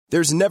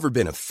There's never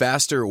been a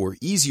faster or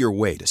easier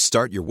way to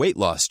start your weight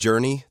loss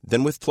journey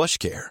than with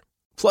PlushCare.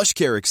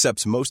 PlushCare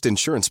accepts most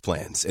insurance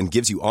plans and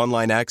gives you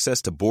online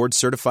access to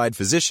board-certified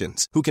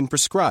physicians who can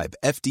prescribe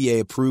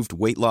FDA-approved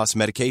weight loss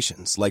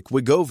medications like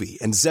Wegovy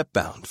and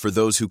Zepbound for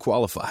those who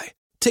qualify.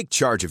 Take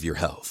charge of your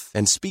health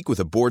and speak with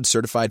a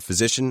board-certified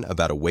physician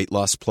about a weight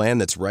loss plan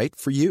that's right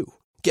for you.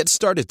 Get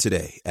started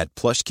today at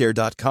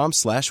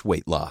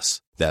plushcare.com/weight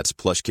loss. That's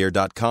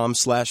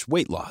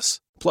plushcare.com/weight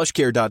loss.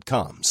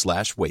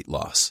 plushcare.com/weight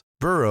loss.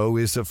 Burrow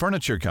is a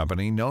furniture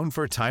company known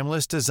for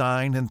timeless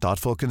design and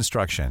thoughtful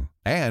construction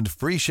and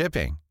free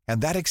shipping,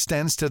 and that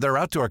extends to their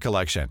outdoor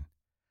collection.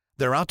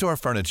 Their outdoor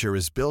furniture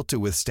is built to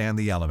withstand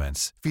the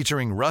elements,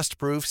 featuring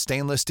rust-proof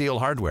stainless steel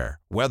hardware,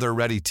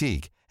 weather-ready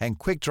teak, and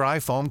quick-dry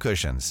foam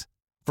cushions.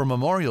 For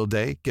Memorial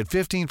Day, get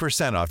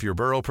 15% off your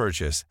Burrow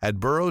purchase at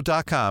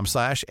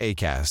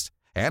burrow.com/acast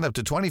and up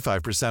to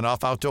 25%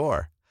 off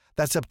outdoor.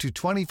 That's up to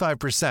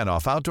 25%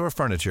 off outdoor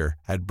furniture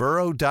at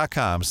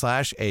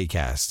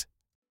burrow.com/acast.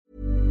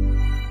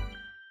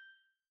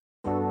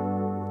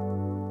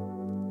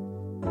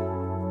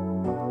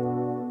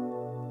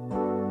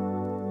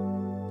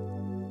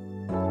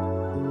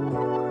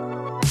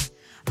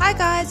 Hi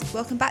guys,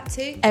 welcome back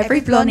to Every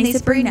Blonde Needs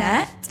a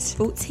Brunette,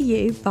 brought to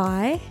you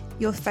by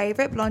your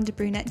favourite blonde and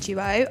brunette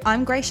duo.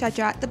 I'm Grace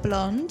Shadrack, the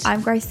blonde.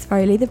 I'm Grace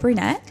Foley, the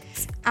brunette.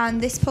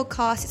 And this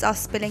podcast is us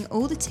spilling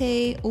all the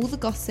tea, all the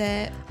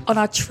gossip. On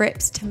our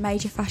trips to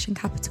major fashion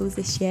capitals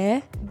this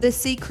year. The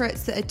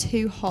secrets that are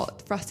too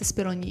hot for us to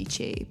spill on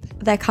YouTube.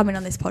 They're coming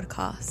on this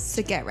podcast.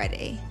 So get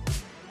ready.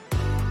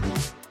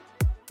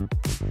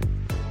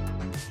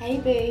 Hey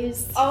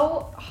booze.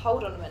 Oh,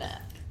 hold on a minute.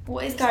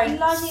 What is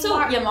going on?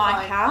 Sort your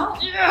mic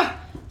out. Yeah.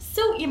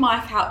 Sort your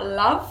mic out,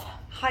 love.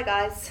 Hi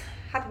guys,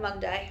 happy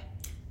Monday.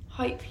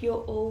 Hope you're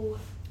all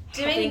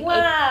doing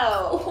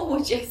well. A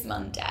gorgeous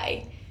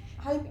Monday.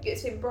 I hope it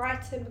gets to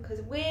brighten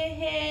because we're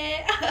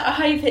here. I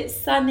hope it's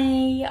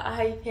sunny. I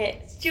hope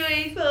it's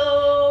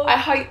joyful. I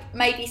hope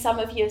maybe some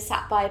of you are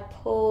sat by a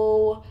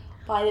pool,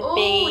 by the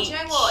beach. Do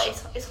you know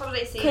what? It's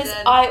holiday season. Because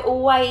I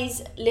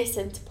always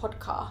listen to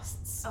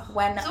podcasts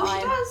when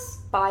I'm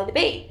by the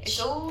beach. It's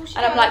all she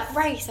and I'm does. like,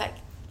 Grace, like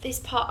this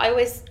part, I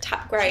always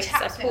tap Grace.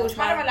 I'm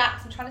trying to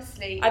relax, I'm trying to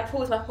sleep. I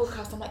pause my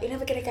podcast, I'm like, you're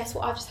never going to guess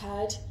what I've just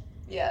heard.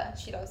 Yeah,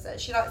 she loves it.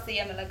 She likes the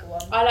Emma Legger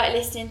one. I like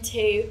listening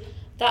to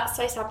That's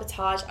So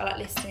Sabotage. I like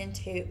listening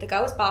to The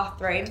Girls'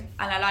 Bathroom. And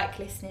I like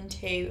listening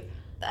to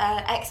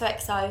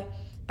XOXO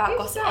about Who's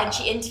Gossip. that? And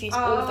she interviews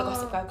all of the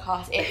Gossip Girl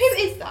cast. Who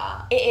is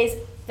that? It is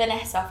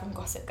Vanessa from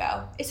Gossip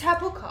Girl. It's her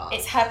podcast?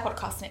 It's her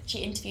podcast and she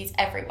interviews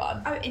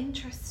everyone. Oh,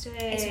 interesting.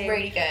 It's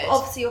really good.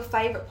 Obviously your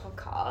favourite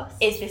podcast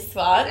is this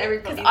one.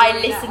 Because I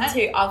listen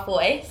to Our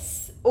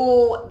Voice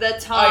all the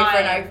time. Over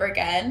and over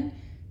again.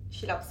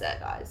 She loves it,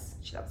 guys.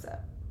 She loves it.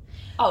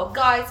 Oh,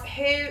 guys,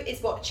 who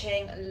is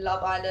watching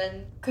Love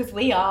Island? Because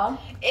we are.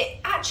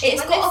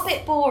 It's got a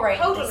bit boring.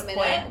 Hold at on this a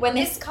minute. Point. When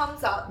this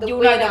comes up,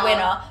 you'll know the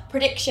winner.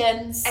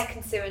 Predictions.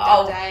 Ekin-Su and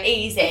Oh, Dade.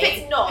 easy. If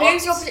it's not,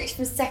 who's your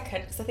prediction for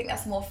second? Because I think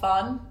that's more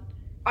fun.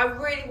 I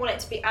really want it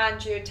to be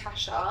Andrew and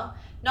Tasha.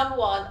 Number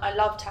one, I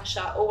love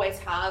Tasha. Always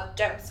have.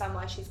 Don't understand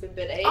why she's been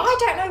bullied. I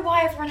don't know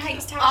why everyone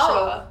hates Tasha.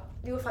 Oh.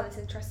 You'll find this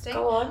interesting.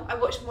 Go on. I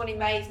watched Molly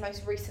May's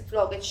most recent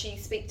vlog and she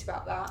speaks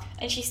about that.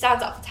 And she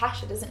stands up for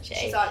Tasha, doesn't she?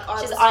 She's like,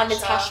 I'm the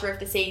Tasha of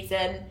the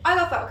season. I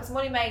love that because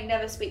Molly May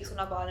never speaks on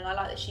Love Island. I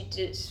like that she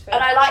did.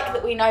 And I like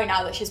that we know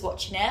now that she's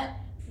watching it.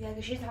 Yeah,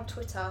 because she doesn't have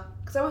Twitter.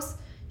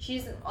 She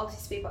doesn't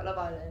obviously speak about Love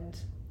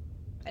Island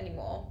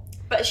anymore.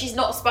 But she's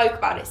not spoke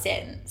about it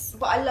since.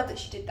 But I love that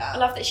she did that. I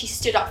love that she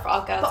stood up for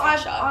our girl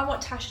Tasha. I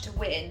want Tasha to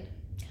win.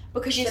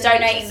 Because she's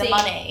donating the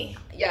money.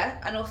 Yeah,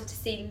 and also to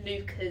see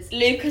Luca's is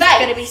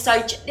going to be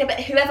so... Yeah,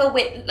 but whoever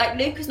wins... Like,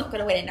 Luca's not going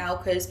to win it now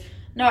because,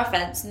 no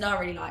offence, no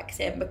one really likes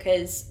him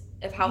because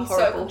of how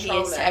horrible he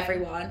is to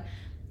everyone.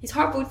 He's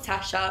horrible to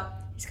Tasha.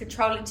 He's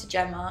controlling to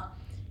Gemma.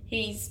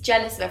 He's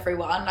jealous of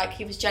everyone. Like,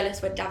 he was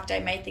jealous when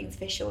Davide made things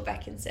official with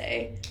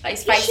Ekin-Su. Like,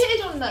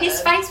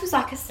 his face was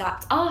like a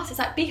slapped arse. It's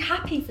like, be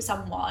happy for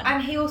someone.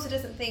 And he also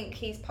doesn't think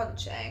he's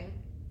punching.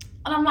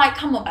 And I'm like,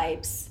 come on,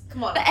 babes.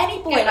 Come on. But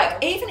any boy,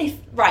 even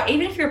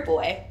if you're a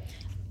boy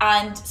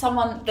and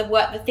someone, the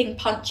thing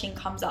punching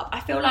comes up,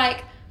 I feel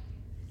like...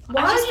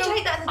 Why would you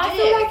take that as a I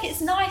feel like it's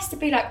nice to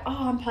be like,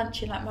 oh, I'm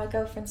punching, like, my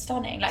girlfriend's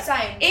stunning. Like,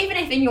 same. Even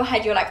if in your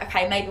head you're like,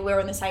 okay, maybe we're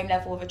on the same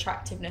level of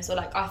attractiveness, or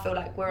like, I feel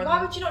like we're on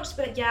Why would you not just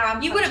be like, yeah,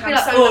 I'm You punching, wouldn't be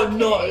like, so oh, lucky.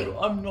 no,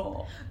 I'm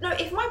not. No,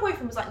 if my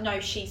boyfriend was like, no,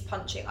 she's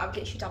punching, I would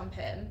literally dump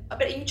him. I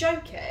bet, are you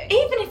joking?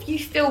 Even if you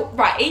feel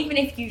like maybe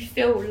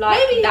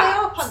that. they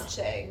are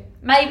punching.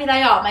 Maybe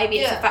they are. Maybe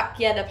it's a fact,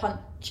 they're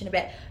punching a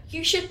bit.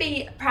 You should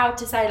be proud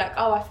to say, like,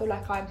 oh, I feel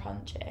like I'm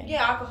punching.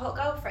 Yeah, I have a hot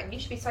girlfriend. You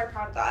should be so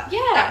proud of that.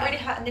 Yeah. That really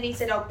hurt. And then he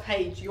said, oh,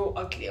 Paige, you're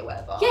ugly or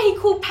whatever. Yeah, he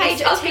called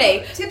Paige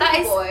ugly.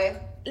 Typical boy.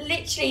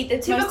 Literally the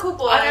typical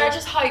boy. And I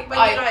just hope when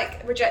you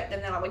like reject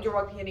them, they're like, well, you're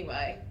ugly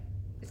anyway.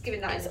 It's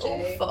giving that it's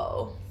energy.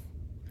 awful.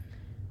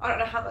 I don't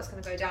know how that's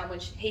going to go down when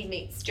he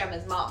meets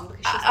Gemma's mum,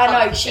 because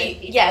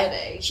she's I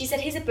know, she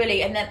said he's a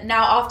bully, and then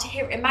now after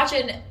hearing,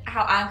 imagine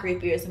how angry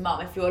you'd be as a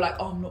mum if you're like,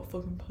 oh, I'm not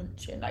fucking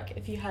punching, like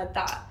if you heard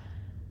that.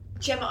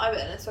 Gemma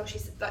Owen as well,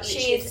 she's like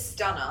literally a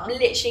stunner.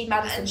 Literally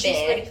Madison and Beer.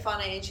 She's really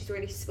funny and she's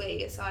really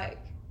sweet. It's like,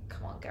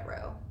 come on, get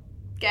real.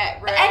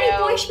 Get real. Any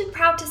boy should be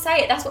proud to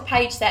say it. That's what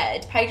Paige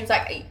said. Paige was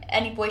like,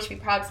 any boy should be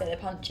proud to say they're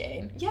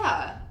punching.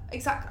 Yeah,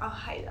 exactly. I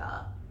hate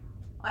that.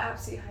 I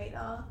absolutely hate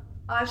that.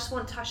 I just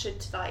want Tasha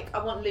to like,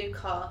 I want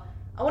Luca.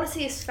 I want to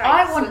see his face.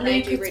 I want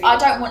Luca. I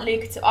don't want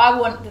Luca to. I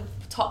want the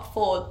top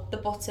 4,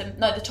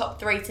 the top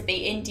 3 to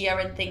be India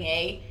and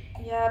Thingy.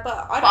 Yeah,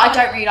 but I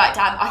don't really like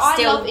Dami.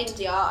 I love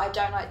India. I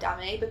don't like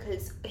Dami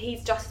because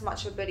he's just as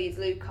much of a bully as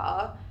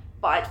Luca.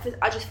 But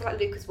I just feel like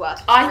Luca's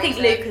worse. I think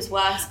Luca's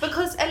worse.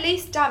 Because at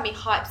least Dami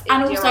hypes India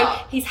and also,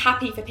 up. he's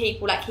happy for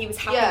people. Like, he was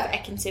happy with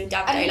Ekin-Su and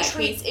Davide. And he like,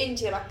 treats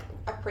India like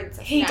a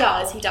princess. He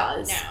does.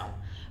 Now.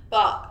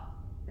 But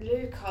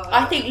Luca...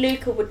 I think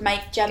Luca would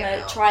make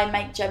Gemma, try and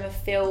make Gemma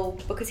feel...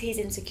 Because he's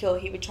insecure,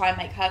 he would try and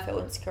make her feel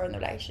insecure in the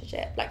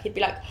relationship. Like, he'd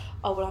be like,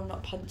 oh, well, I'm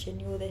not punching,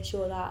 you're this,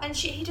 you're that. And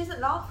he doesn't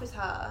laugh with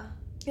her.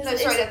 No,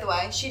 sorry, the other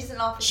way. She doesn't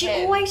laugh with him.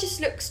 She always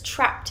just looks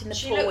trapped in the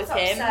pool with him.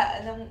 She looks upset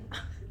and then...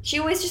 She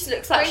always just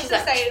looks like she's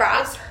like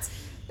trapped.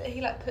 That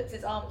he like puts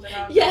his arms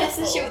around yes,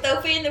 and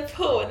they'll be in the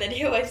pool and then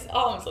he always has his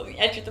arms on the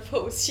edge of the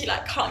pool, so she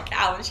like can't get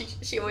out, and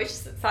she always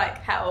just looks like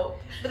help.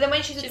 But then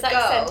when she's with like,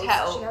 girls,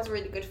 she has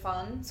really good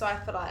fun, so I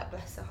feel like,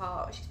 bless her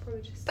heart, she's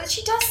probably just... But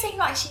she does seem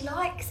like she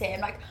likes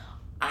him, like,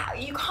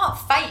 you can't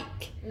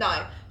fake.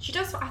 No, she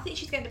does. I think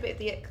she's getting a bit of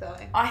the ick though.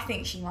 I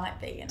think she might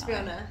be, you know. To be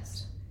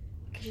honest.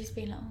 Because she's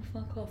been like, oh,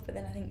 fuck off, but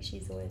then I think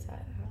she's always like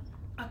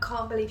that. I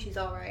can't believe she's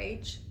our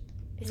age.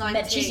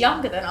 She's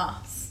younger than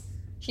us.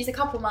 She's a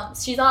couple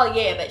months. She's our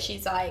year, but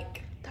she's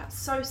like... That's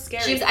so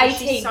scary. She was 18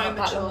 she's so not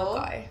that long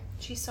mature. ago.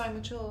 She's so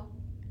mature.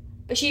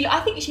 But I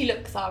think she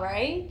looks our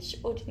age.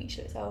 Or do you think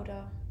she looks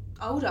older?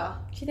 Older.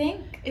 Do you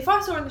think? If I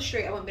saw her in the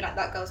street, I wouldn't be like,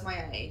 that girl's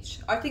my age.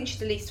 I think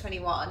she's at least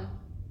 21.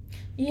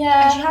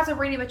 Yeah. And she has a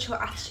really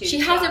mature attitude. She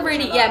has a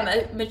really,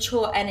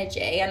 mature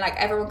energy, and like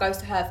everyone goes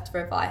to her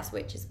for advice,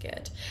 which is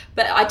good.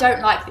 But I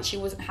don't like that she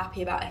wasn't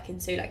happy about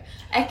Ekin-Su. Like,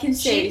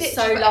 Ekin-Su is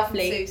so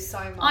lovely. Ekin-Su so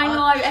much. I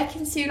know,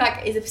 Ekin-Su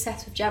like is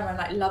obsessed with Gemma and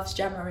like loves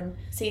Gemma and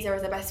sees her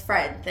as her best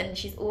friend. Then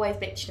she's always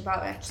bitching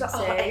about Ekin-Su.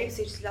 Like,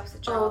 Ekin-Su just loves the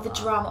drama. Oh, the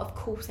drama! Of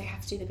course, they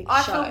have to do the big show.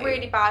 I feel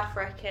really bad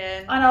for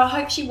Ekin. I know. I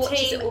hope she watches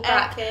Team it all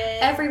back. Ekin.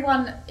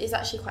 Everyone is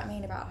actually quite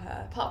mean about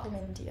her, apart from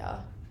India.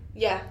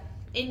 Yeah.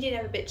 India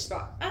never bitches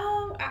about...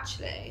 Oh,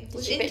 actually.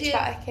 Did she bitch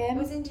about Ekin?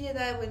 Was India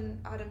there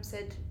when Adam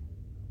said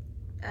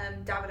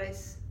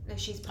Davide's... No,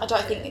 she's... I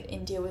don't think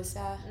India was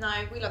there. No,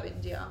 we love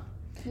India.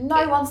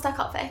 No one stuck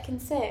up for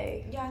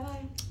Ekin-Su. Yeah, I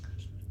know.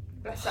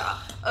 Bless her.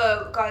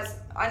 Oh, guys,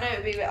 I know it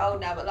would be a bit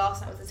old now, but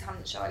last night was a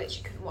talent show. I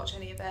literally couldn't watch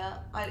any of it.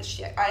 I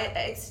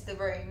exited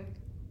the room.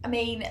 I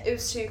mean... It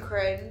was too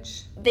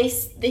cringe.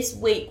 This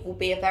week will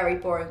be a very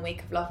boring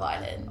week of Love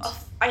Island.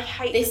 I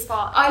hate this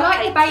part. I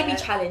like the baby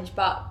challenge,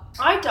 but...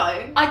 I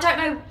don't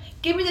know.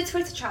 Give me the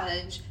Twitter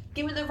challenge.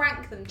 Give me the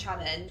rank them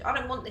challenge. I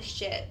don't want this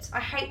shit. I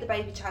hate the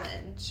baby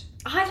challenge.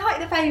 I like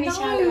the baby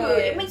challenge.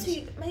 It makes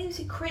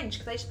me cringe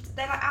because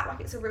they like act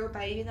like it's a real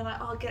baby and they're like,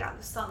 oh, get out of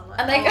the sun. I'm like,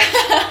 and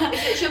they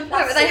it's literally a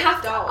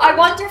plastic doll. I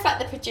wonder if like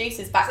the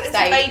producers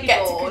backstage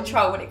get born. to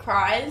control when it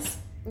cries.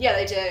 Yeah,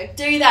 they do.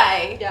 Do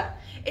they? Yeah.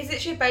 It's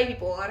literally a baby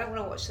born. I don't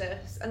want to watch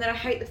this. And then I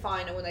hate the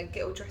final when they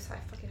get all dressed. I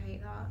fucking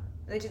hate that.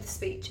 They do the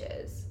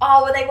speeches.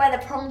 Oh, when they wear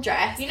the prom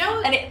dress. You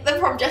know, and the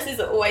prom dresses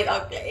are always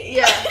ugly.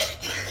 Yeah.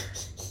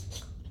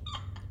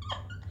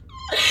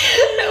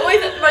 They're always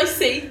the most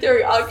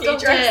see-through, ugly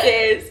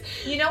dresses.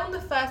 You know, on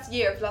the first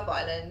year of Love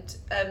Island,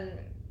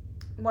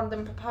 one of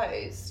them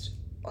proposed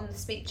on the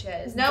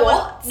speeches. No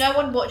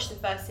one watched the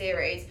first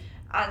series.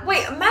 And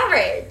wait, a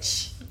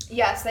marriage?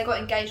 Yes, they got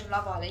engaged on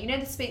Love Island. You know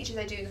the speeches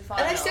they do in the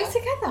final? Are they still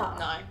together?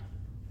 No.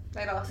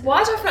 They lasted.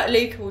 Why do I feel like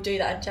Luca will do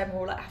that and Gemma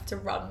will like have to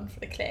run for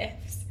the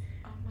cliffs?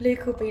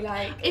 Luca will be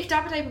like... If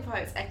Davide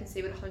proposed,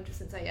 Ekin-Su would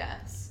 100% say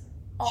yes.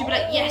 She'd be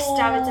like, yes,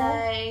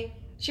 Davide.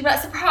 She'd be like,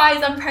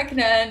 surprise, I'm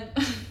pregnant.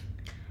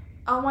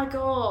 Oh my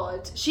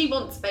god. She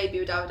wants a baby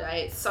with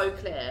Davide. It's so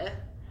clear.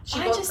 She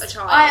wants a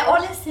child. I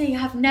honestly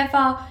have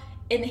never,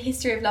 in the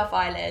history of Love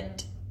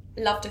Island,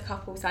 loved a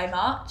couple so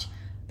much.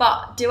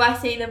 But do I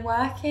see them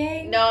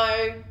working?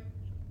 No.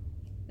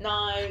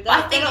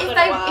 I think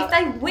if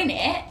they win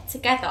it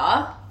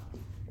together,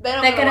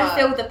 they're going to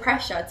feel the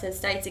pressure to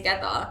stay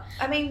together.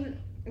 I mean,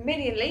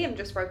 Millie and Liam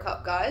just broke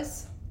up,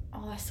 guys.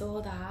 Oh, I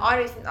saw that.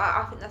 I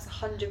think that's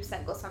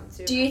 100% got something to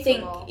do with it. Do you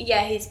think,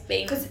 he's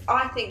been... Because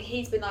I think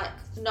he's been like,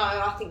 no,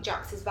 I think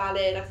Jax is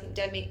valid, I think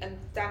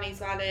Dami's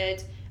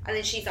valid. And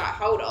then she's like,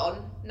 hold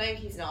on. No,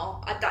 he's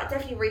not. I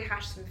definitely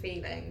rehashed some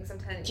feelings, I'm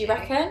telling you. Do you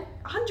reckon?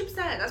 100%.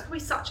 That's probably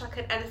such like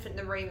an elephant in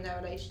the room in their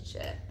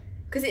relationship.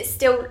 Because it's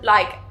still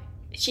like,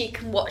 she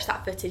can watch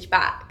that footage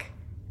back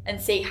and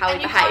see how he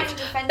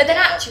behaved. But then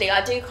actually,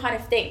 I do kind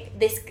of think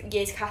this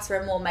year's Casa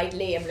Amor made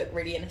Liam look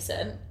really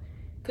innocent.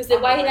 Because the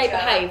way they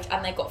behaved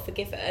and they got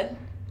forgiven.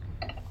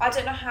 I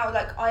don't know how,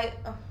 like, I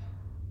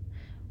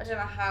don't know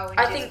how.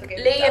 I think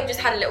Liam just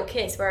had a little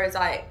kiss, whereas,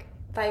 like,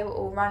 they were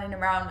all running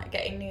around, like,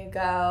 getting new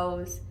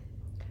girls.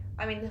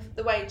 I mean,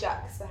 the way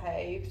Jax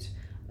behaved.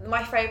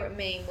 My favourite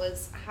meme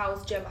was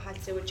how Gemma had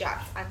to deal with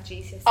Jax and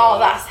GCSE. Oh,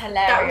 that's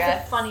hilarious. That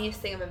was the funniest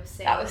thing I've ever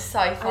seen. That was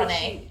so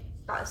funny.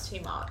 That is too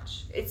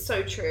much. It's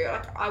so true.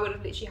 Like, I would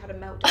have literally had a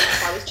meltdown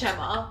if I was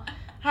Gemma.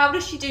 How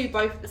does she do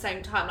both at the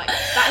same time? Like,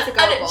 that is a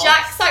girl boss.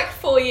 Jax, like,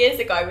 4 years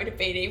ago would have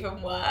been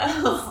even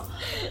worse.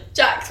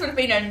 Jax would have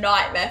been a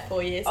nightmare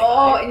 4 years ago.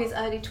 Oh, in his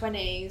early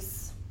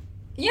 20s.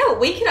 Yeah,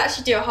 we could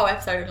actually do a whole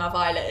episode on Love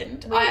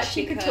Island. We I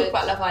actually could talk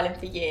about Love Island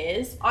for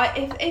years.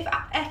 If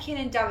Ekin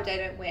and Davide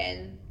don't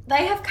win...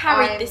 They have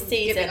carried this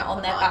season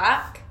on their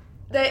back.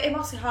 It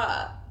must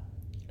hurt.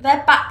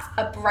 Their backs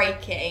are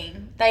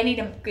breaking. They need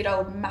a good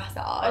old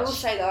massage. I will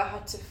say, though, I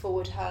had to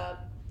forward her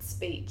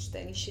speech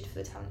that you should for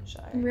the talent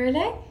show.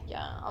 Really?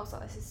 Yeah, I was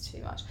like, this is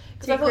too much.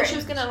 Because I thought she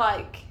was going to,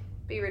 like,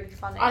 be really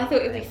funny. I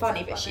thought it would be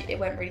funny, but it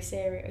went really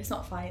serious. It's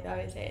not funny, though,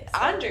 is it?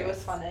 Andrew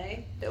was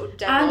funny. Little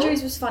devil.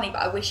 Andrew's was funny,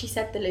 but I wish he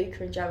said the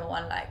Luca and Gemma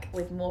one, like,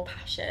 with more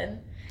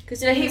passion.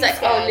 Because, you know, he was like,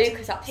 scared. oh,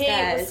 Luca's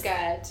upstairs. He was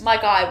scared. My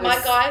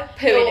guy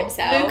pooing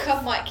himself. Luca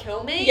might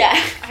kill me. Yeah.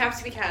 I have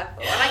to be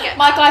careful. And I get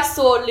My guy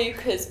saw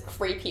Luca's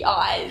creepy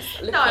eyes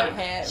looking at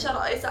him. Shut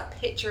up. It's that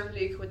picture of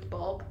Luca with the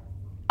bob.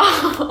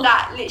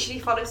 That literally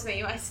follows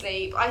me in my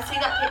sleep. I see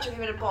that picture of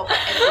him in a bob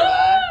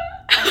everywhere.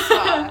 I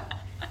swear.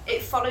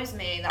 It follows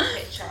me in that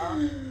picture.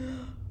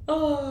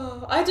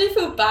 Oh, I do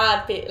feel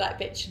bad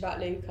bitching about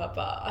Luca,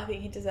 but I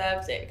think he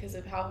deserves it because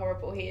of how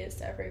horrible he is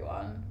to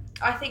everyone.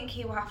 I think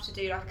he will have to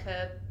do like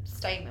a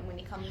statement when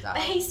he comes out.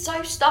 But he's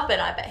so stubborn,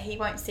 I bet he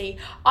won't see.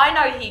 I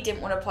know he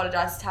didn't want to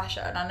apologise to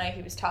Tasha, and I know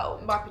he was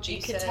told. By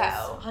producers. You could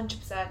tell.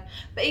 100%.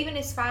 But even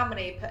his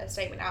family put a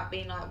statement out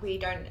being like, we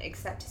don't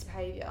accept his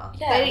behaviour.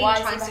 Yeah, they didn't why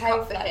try is and he stick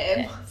up behave for like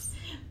him. this?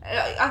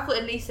 I thought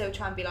at least they would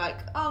try and be like,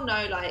 oh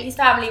no, like... His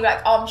family were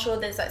like, oh, I'm sure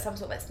there's like some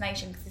sort of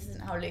explanation because this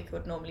isn't how Luca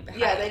would normally behave.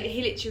 Yeah,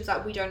 he literally was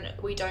like,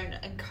 we don't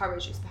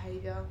encourage his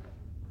behaviour.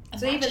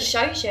 So even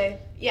shows you.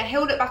 Yeah,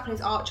 he'll look back on his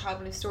archive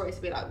and his stories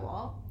and be like,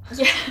 what?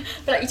 Yeah,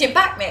 but like, you didn't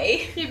back me.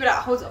 He'd be like,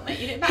 hold on, mate,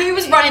 you didn't back me. Who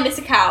was running this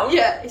account?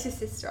 Yeah, it's his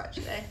sister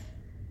actually.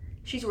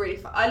 She's really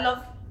fun. I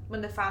love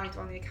when the families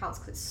run the accounts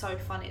because it's so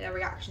funny, their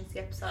reactions to the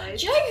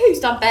episodes. Do you know who's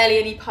done barely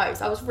any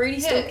posts? I was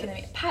really stalking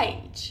them.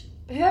 Paige.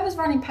 Whoever's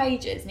running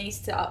Pages needs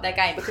to up their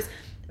game because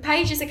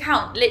Paige's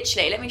account,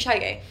 literally, let me show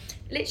you,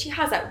 literally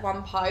has like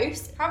one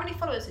post. How many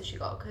followers has she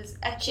got? Because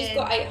she's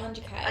got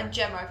 800k. And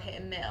Gemma have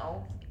hit a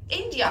mil.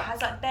 India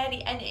has like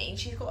barely any.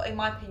 She's got, in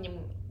my opinion,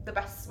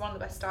 one of the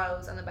best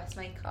styles and the best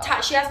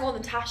makeup. She has more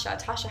than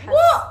Tasha. Tasha has...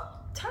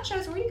 What? Tasha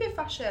has really good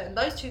fashion.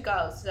 Those two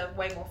girls deserve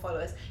way more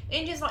followers.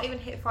 India's not even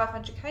hit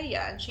 500k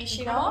yet, and she's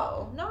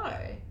incredible. No.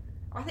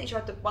 I think she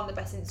had one of the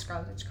best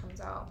Instagrams when she comes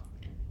out.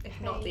 If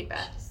not the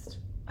best.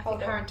 I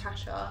think her and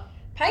Tasha.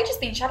 Paige has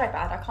been shadow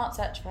banned. I can't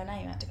search for her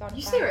name. I have to go on.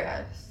 You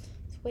serious?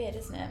 It's weird,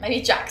 isn't it?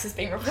 Maybe Jax has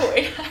been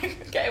reported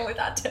getting with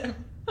Adam.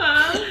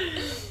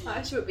 I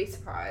actually would be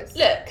surprised.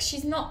 Look,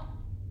 she's not...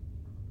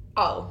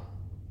 Oh.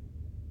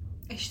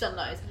 She's done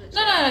loads, hasn't she?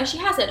 No, she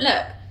hasn't.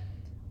 Look.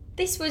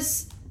 This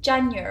was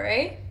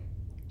January.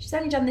 She's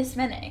only done this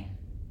many.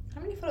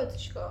 How many followers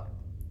has she got?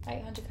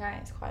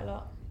 800k. It's quite a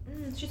lot.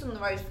 She's on the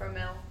road for a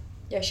mil.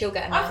 Yeah, she'll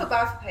get a mil. I feel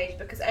bad for Paige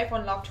because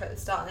everyone loved her at the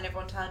start and then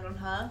everyone turned on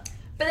her.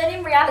 But then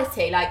in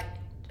reality, like,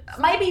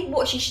 maybe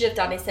what she should have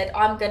done is said,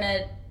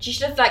 she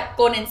should have, like,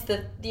 gone into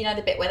the, you know,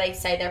 the bit where they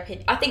say their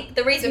opinion. I think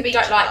the reason we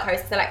don't like her is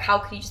because they're like, how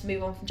can you just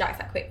move on from Jax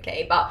that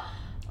quickly? But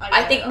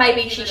I think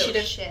maybe she should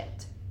have...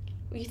 Shit.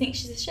 You think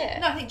she's a shit?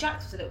 No, I think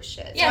Jax was a little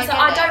shit. Yeah, so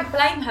I don't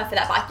blame her for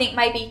that, but I think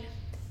maybe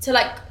to,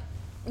 like,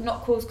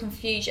 not cause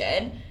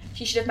confusion,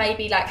 she should have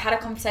maybe, like, had a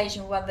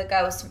conversation with one of the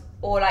girls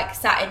or, like,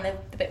 sat in the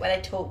bit where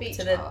they talk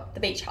to the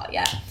beach hut,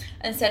 yeah,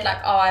 and said, like,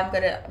 oh, I'm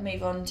going to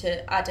move on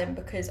to Adam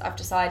because I've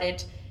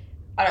decided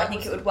I don't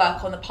think it would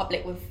work on the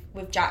public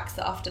with Jax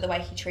that after the way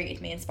he treated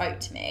me and spoke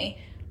to me,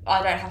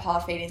 I don't have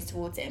hard feelings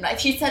towards him. Like, if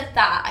she said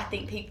that, I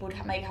think people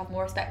would maybe have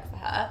more respect for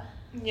her.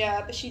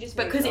 Yeah, but she just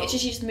because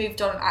she just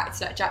moved on and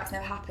acted like Jax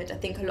never happened. I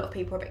think a lot of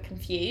people are a bit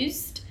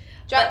confused.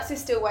 Jax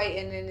is still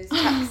waiting in his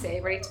taxi,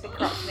 ready to pick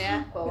her up from the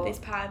airport with his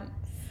pants.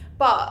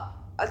 But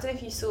I don't know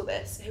if you saw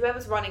this.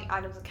 Whoever's running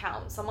Adam's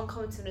account, someone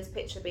commented on his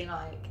picture being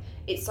like,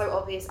 "It's so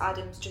obvious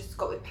Adam's just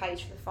got with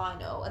Paige for the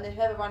final," and then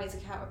whoever ran his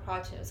account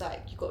replied to him, it was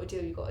like, "You got to do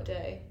what you got to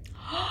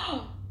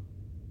do."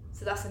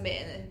 So that's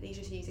admitting that he's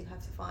just using her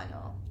for the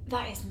final.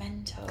 That is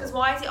mental. Because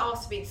why is it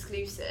asked to be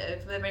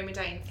exclusive? They've only been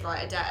dating for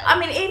like a day. I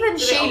mean, even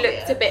she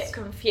looked a bit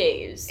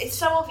confused. It's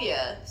so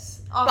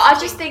obvious. But I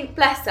just think,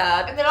 bless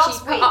her, in the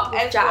last week,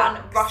 everyone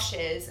Jax.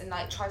 rushes and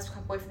like tries to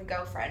become boyfriend and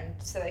girlfriend,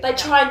 so they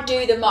try and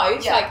do the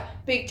most, yeah,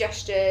 like big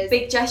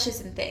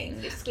gestures and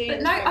things.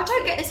 But no, I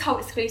don't get this whole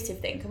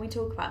exclusive thing. Can we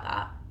talk about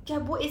that? Yeah,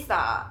 what is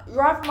that?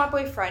 You're either my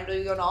boyfriend or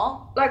you're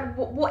not. Like,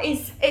 what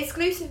is...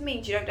 Exclusive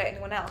means you don't date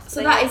anyone else.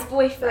 So that is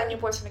boyfriend. Then your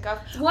boyfriend and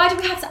girlfriend. So why do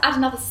we have to add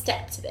another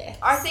step to this?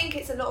 I think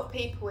it's a lot of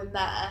people in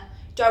there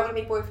don't want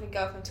to be boyfriend and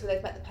girlfriend until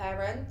they've met the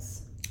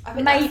parents. I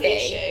think Maybe. that's the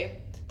issue.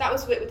 That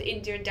was with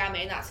India and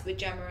Dami, and that's with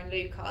Gemma and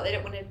Luca. They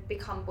don't want to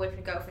become boyfriend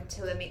and girlfriend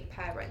until they meet the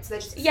parents. So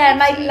they're just exclusive.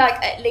 Maybe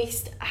like at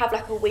least have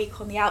like a week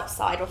on the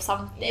outside or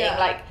something. Yeah.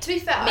 Like to be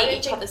fair, meet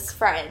each other's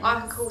friends. I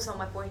can call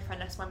someone my boyfriend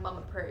unless my mum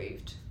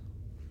approved.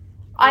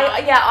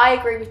 I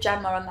agree with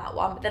Gemma on that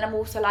one, but then I'm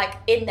also like,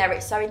 in there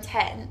it's so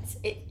intense.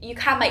 You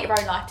can make your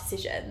own life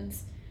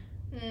decisions.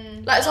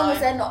 As long as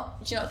they're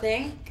not. Do you not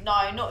think?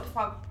 No, not if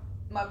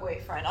my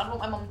boyfriend. I'd want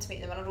my mum to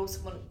meet them, and I'd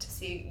also want to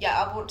see.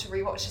 Yeah, I want to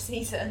rewatch the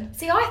season.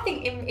 See, I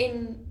think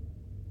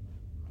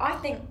I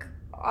think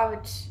I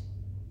would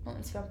want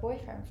them to be my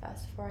boyfriend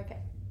first before I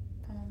get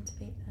my mum to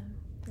meet them.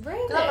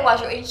 Really? Because otherwise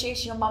you're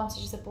introducing your mum to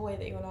just a boy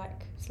that you're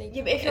like sleeping.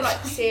 Yeah, but if you're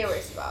like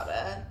serious about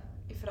it,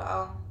 if you're like,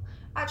 oh,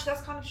 actually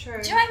that's kind of true.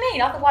 Do you know what I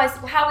mean? Otherwise,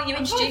 how are you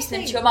introducing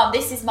them to your mum?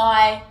 This is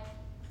my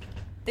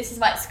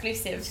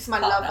exclusive. This is my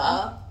partner.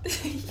 lover.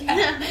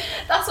 Yeah.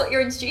 That's what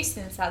you're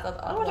introducing them to as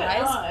otherwise. I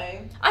don't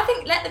know. I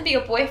think let them be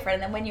your boyfriend,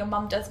 and then when your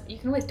mum doesn't, you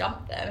can always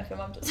dump them if your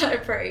mum doesn't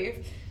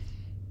approve.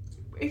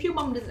 If your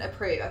mum doesn't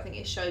approve, I think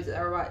it shows that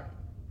they're right.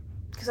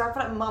 Because I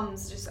feel like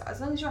mums just, as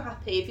long as you're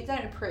happy, if you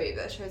don't approve,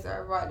 that shows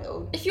they're a right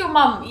little. If your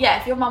mum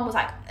was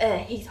like,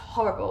 he's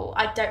horrible,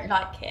 I don't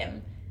like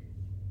him,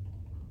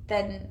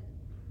 then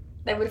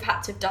they would have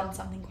had to have done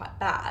something quite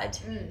bad.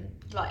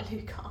 Like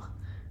Luca.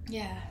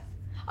 Yeah.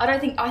 I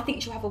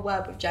think she'll have a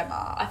word with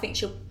Gemma. I think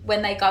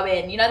when they go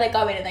in, they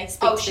go in and they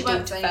speak to the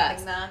daughter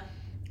first. There.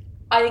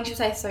 I think she'll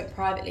say something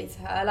privately to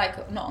her,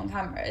 like not on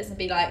cameras, and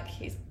be like,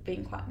 he's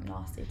been quite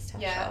nasty to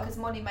Tasha. Yeah, because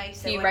Molly May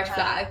said red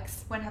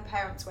flags. When her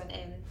parents went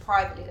in,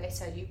 privately they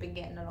said you've been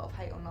getting a lot of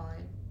hate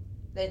online.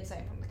 They didn't say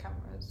it from the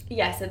cameras.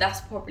 Yeah, so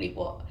that's probably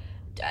what,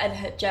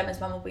 and Gemma's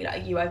mum will be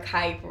like, are you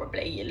okay?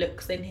 Probably. It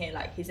looks in here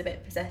like he's a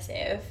bit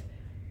possessive.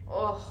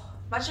 Oh,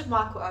 imagine if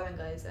Michael Owen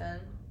goes in.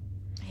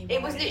 It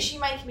was literally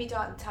making me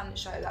die at the talent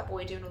show, that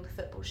boy doing all the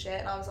football shit,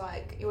 and I was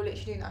like, you're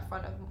literally doing that in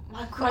front of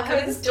Michael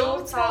Owen's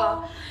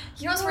daughter.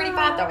 You know what's really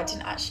bad though? I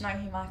didn't actually know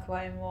who Michael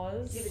Owen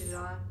was. Neither did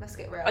I. Let's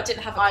get real. I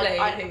didn't have a clue.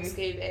 I didn't have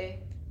Scooby.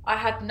 I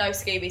had no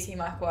Scoobies who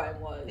Michael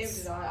Owen was. Neither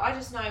did I. I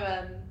just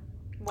know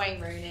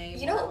Wayne Rooney.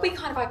 You know what would be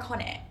kind of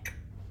iconic?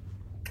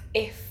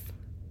 If,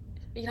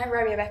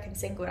 Romeo Beckham's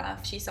single now,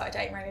 if she started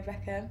dating Romeo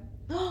Beckham.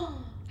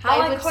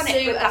 How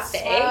iconic would that be?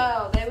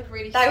 Well. They would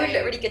really They would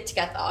look really good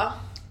together.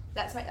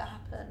 Let's make that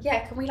happen.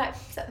 Yeah, can we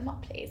set them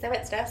up, please? They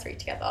went to nursery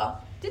together.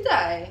 Did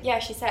they? Yeah,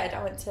 she said,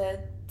 I went to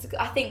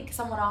I think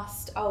someone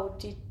asked, oh,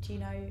 do you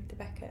know the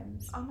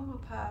Beckhams? Oh my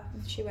god, Perth.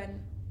 And she went,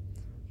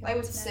 they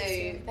would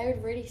suit. They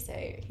would really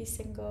suit. He's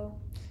single.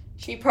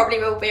 She probably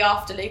will be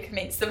after Luca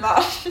meets them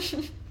up.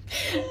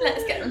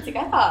 Let's get them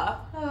together.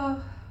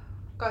 Oh.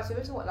 Guys, we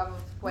don't want Love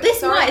Island.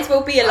 This might as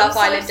well be a Love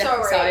Island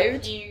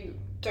episode. You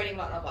don't even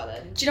like Love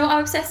Island. Do you know what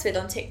I'm obsessed with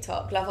on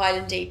TikTok? Love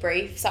Island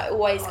debriefs. I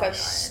always go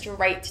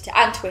straight to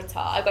and Twitter.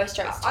 I go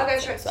straight to Twitter. I go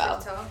straight to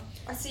Twitter.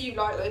 I see you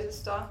like loads of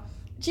stuff.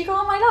 Do you go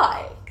on my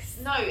likes?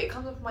 No, it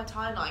comes up on my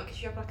timeline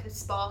because you have like a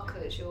sparkle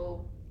as your.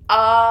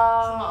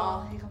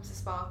 Here comes the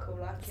sparkle,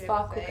 like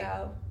sparkle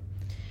girl.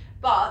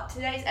 But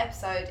today's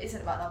episode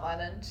isn't about Love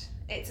Island.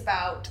 It's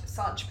about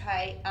South of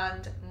France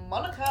and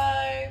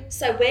Monaco.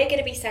 So we're going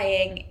to be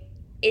saying,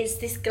 is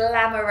this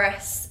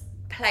glamorous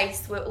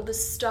place where all the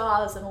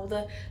stars and all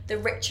the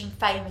rich and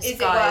famous go? Is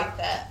it worth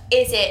it?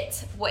 Is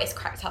it what it's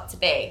cracked up to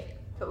be?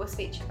 But we'll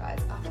speak to you guys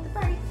after the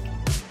break.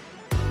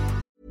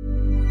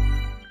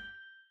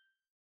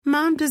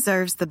 Mom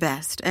deserves the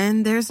best,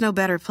 and there's no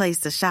better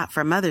place to shop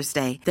for Mother's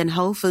Day than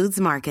Whole Foods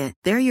Market.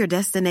 They're your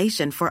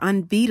destination for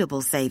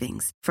unbeatable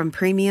savings, from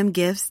premium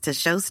gifts to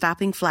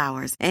show-stopping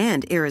flowers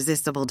and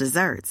irresistible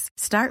desserts.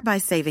 Start by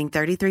saving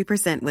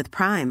 33% with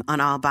Prime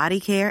on all body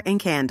care and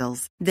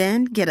candles.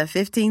 Then get a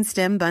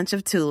 15-stem bunch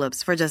of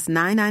tulips for just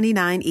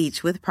 $9.99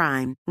 each with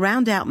Prime.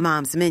 Round out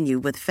Mom's menu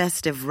with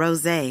festive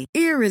rosé,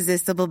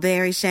 irresistible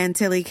berry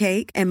chantilly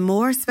cake, and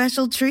more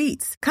special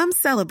treats. Come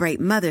celebrate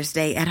Mother's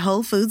Day at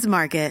Whole Foods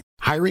Market.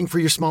 Hiring for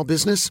your small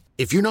business?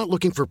 If you're not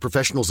looking for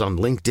professionals on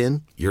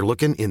LinkedIn, you're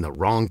looking in the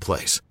wrong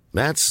place.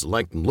 That's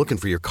like looking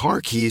for your car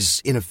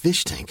keys in a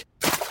fish tank.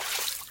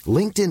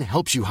 LinkedIn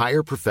helps you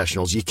hire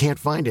professionals you can't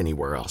find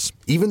anywhere else,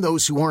 even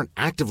those who aren't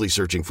actively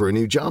searching for a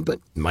new job but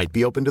might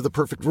be open to the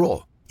perfect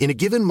role. In a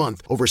given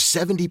month, over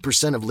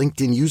 70% of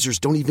LinkedIn users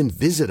don't even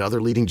visit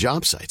other leading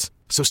job sites.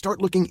 So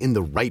start looking in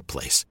the right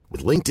place.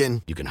 With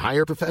LinkedIn, you can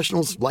hire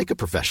professionals like a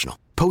professional.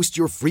 Post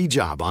your free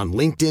job on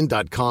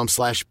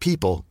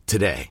linkedin.com/people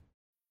today.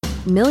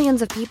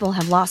 Millions of people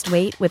have lost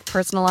weight with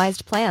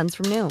personalized plans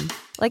from Noom.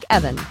 Like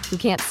Evan, who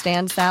can't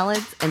stand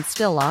salads and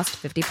still lost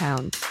 50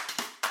 pounds.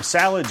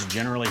 Salads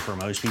generally for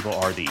most people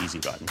are the easy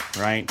button,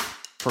 right?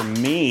 For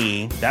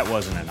me, that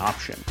wasn't an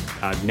option.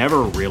 I never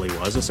really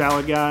was a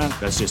salad guy.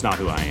 That's just not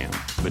who I am.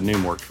 But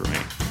Noom worked for me.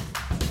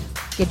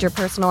 Get your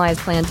personalized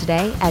plan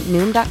today at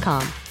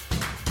Noom.com.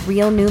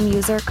 Real Noom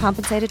user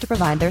compensated to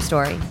provide their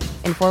story.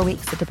 In 4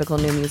 weeks, the typical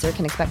Noom user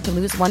can expect to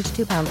lose 1 to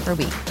 2 pounds per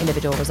week.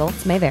 Individual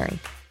results may vary.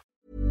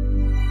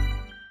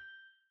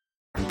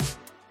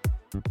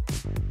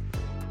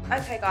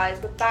 Okay guys,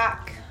 we're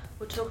back.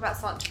 We're talking about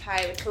South of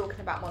France, we're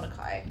talking about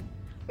Monaco.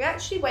 We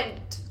actually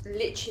went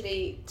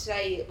literally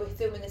today. We're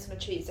filming this on a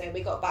Tuesday. We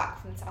got back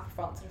from South of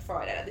France on a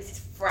Friday. Like, this is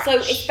fresh. So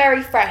it's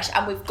very fresh,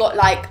 and we've got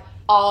like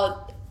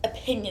our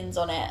opinions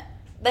on it.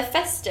 They're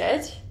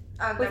festered.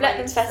 We've let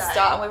them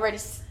fester, and we're ready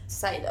to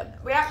say them.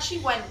 We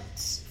actually went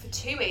for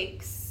 2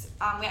 weeks.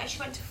 We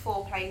actually went to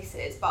 4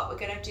 places, but we're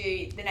going to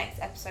do... The next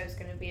episode is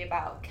going to be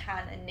about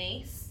Cannes and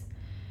Nice.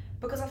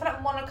 Because I feel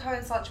like Monaco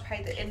and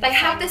Saint-Tropez... They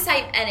have the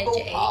same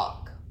energy.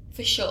 Ballpark.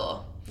 For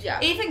sure. Yeah.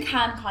 Even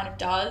Cannes kind of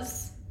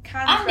does.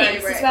 Cannes and very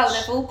Nice rich. as well.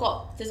 They've all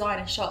got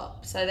designer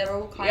shops, so they're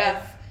all kind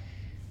of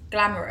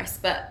glamorous.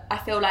 But I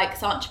feel like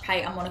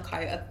Saint-Tropez and Monaco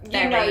are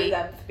very... You know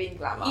them for being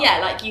glamour. Yeah,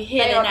 like you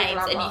hear their names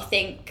glamour. and you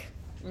think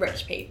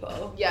rich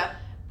people. Yeah.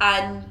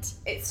 And...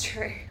 It's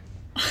true.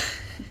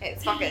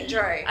 It's fucking true.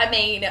 I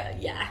mean,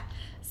 yeah.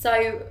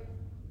 So,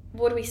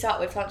 what do we start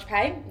with?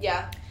 Saint-Tropez?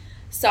 Yeah.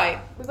 So...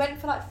 We went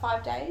for like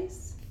 5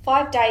 days.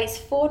 5 days,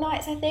 4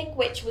 nights, I think,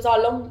 which was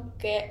our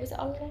longest... Was it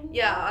our longest?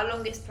 Yeah, our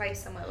longest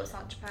place somewhere was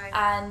Saint-Tropez.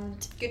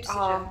 And... Good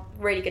decision.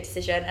 Really good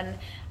decision. And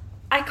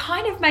I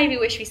kind of maybe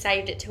wish we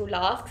saved it till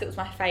last because it was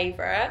my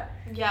favourite.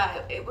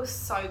 Yeah, it was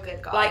so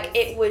good, guys. Like,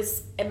 it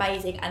was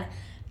amazing. And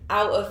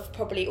out of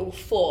probably all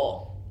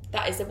 4...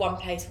 That is the one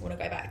place we want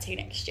to go back to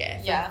next year.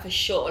 For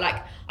sure.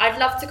 Like, I'd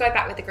love to go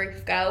back with a group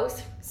of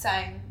girls.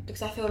 Same.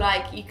 Because I feel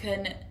like you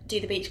can do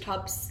the beach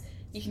clubs.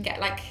 You can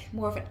get, like,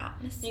 more of an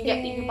atmosphere.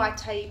 You can buy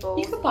tables.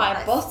 You can buy a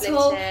like,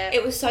 bottle.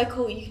 It was so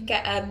cool. You can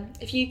get,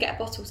 if you get a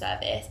bottle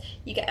service,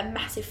 you get a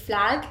massive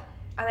flag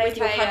with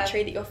your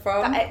country that you're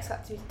from. That X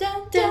Factor.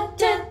 Dun, dun,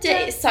 dun, dun.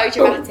 It's so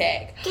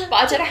dramatic. But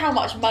I don't know how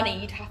much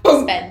money you'd have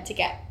to spend to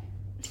get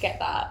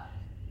that.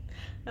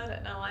 I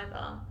don't know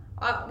either.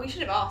 We should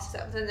have asked,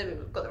 so then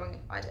we've got the wrong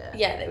idea.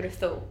 Yeah, they would have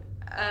thought.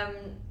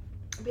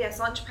 But yeah,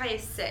 Saint-Tropez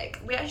is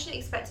sick. We actually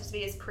didn't expect it to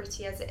be as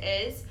pretty as it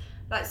is.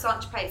 Like,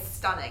 Saint-Tropez is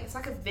stunning. It's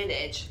like a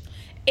village.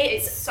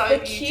 It's so the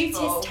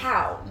beautiful. cutest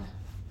town.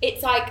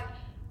 It's like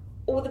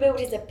all the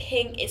buildings are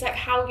pink. It's like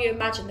how you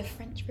imagine the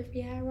French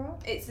Riviera.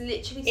 It's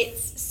literally...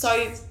 It's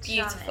so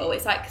beautiful. Stunning.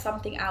 It's like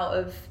something out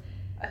of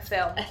a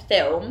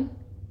film.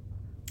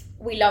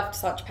 We loved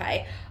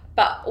Saint-Tropez.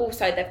 But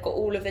also they've got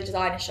all of the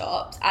designer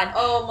shops, and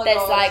God.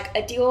 There's like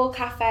a Dior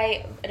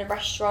cafe and a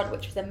restaurant,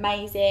 which was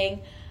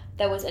amazing.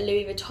 There was a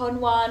Louis Vuitton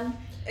one.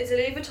 It's a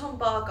Louis Vuitton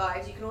bar,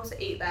 guys. You can also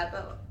eat there,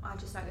 but I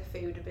just know the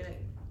food would be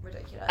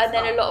ridiculous. And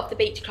then a lot of the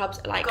beach clubs,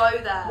 like go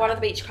there. One of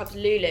the beach clubs,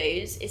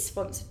 Lulu's, is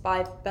sponsored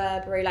by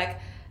Burberry. Like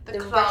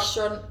the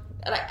restaurant,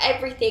 like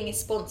everything is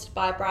sponsored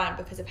by a brand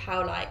because of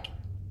how like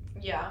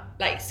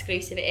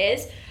exclusive it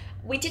is.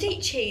 We did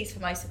eat cheese for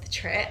most of the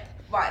trip.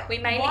 Right. We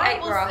mainly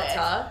ate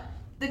burrata.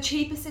 The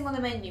cheapest thing on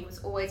the menu was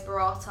always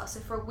burrata.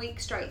 So for a week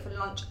straight, for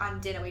lunch and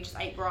dinner, we just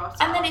ate burrata.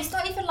 And then it's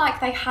not even like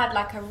they had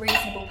like a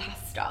reasonable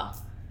pasta.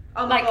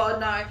 Oh my god,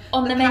 no.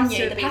 On the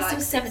menu, the pasta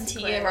was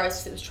 70 euros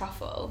because it was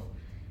truffle.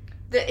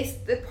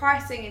 The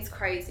pricing is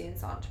crazy in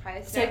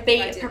Saint-Tropez. So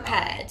be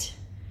prepared. Like.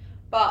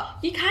 But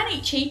you can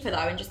eat cheaper though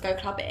and just go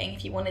clubbing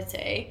if you wanted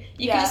to.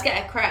 You could just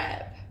get a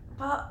crepe.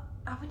 But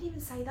I wouldn't even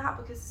say that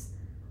because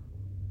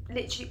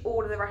literally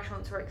all of the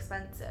restaurants were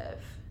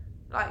expensive.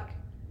 Like,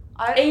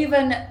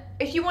 even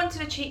if you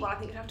wanted a cheap one, I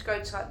think you'd have to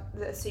go to like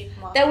the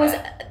supermarket. There was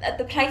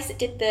the place that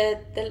did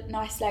the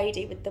nice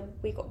lady with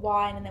we got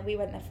wine and then we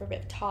went there for a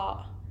bit of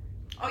tart.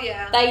 Oh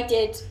yeah. They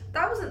did.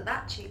 That wasn't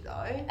that cheap though.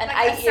 An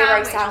like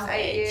 €8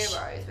 sandwich.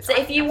 €8. So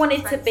if you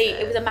wanted to be,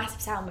 it was a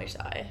massive sandwich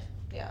though.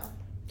 Yeah.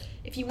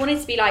 If you wanted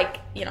to be like,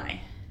 you know,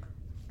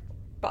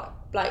 but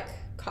like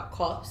cut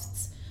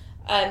costs,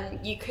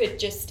 you could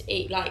just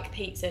eat like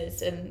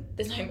pizzas and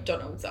there's no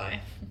McDonald's though.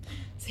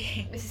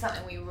 This is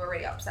something we were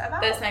really upset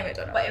about. There's no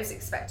McDonald's. But it was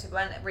expected. We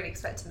weren't really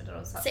expecting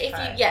McDonald's. So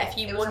if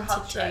you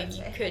wanted to,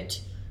 you could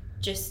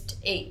just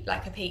eat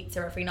like a pizza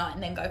every night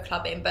and then go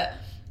clubbing. But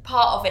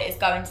part of it is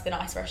going to the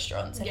nice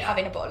restaurants and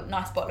having a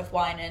nice bottle of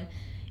wine and,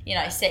 you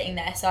know, sitting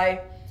there. So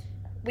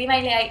we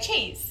mainly ate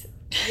cheese.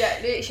 Yeah,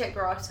 literally ate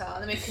burrata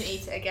and then we couldn't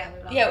eat it again.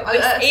 We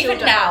even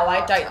now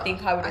I don't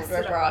think I would order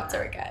a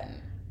burrata again.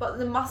 But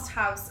the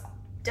must-haves,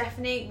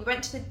 definitely, we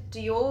went to the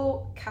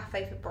Dior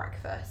cafe for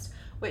breakfast,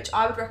 which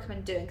I would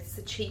recommend doing because it's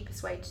the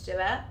cheapest way to do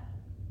it.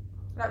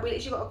 Like, we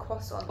literally got a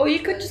croissant. Or you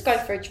could just go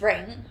for a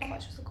drink. How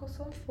much was the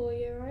croissant?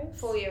 €4.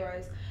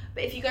 €4.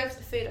 But if you go for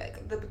the food,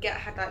 like, the baguette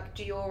had, like,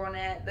 Dior on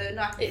it. The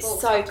knife and it's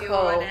forks so had Dior cool.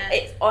 on it.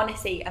 It's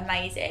honestly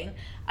amazing.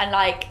 And,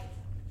 like...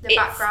 The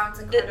background's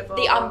incredible.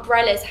 The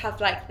umbrellas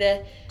have, like,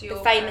 the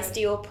famous print.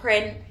 Dior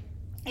print.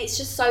 It's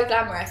just so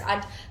glamorous.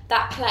 And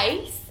that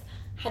place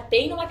had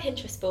been on my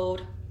Pinterest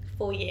board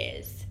for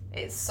years.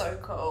 It's so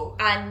cool.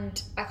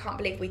 And I can't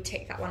believe we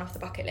ticked that one off the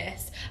bucket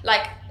list.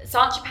 Like,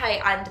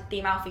 Saint-Tropez and the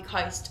Amalfi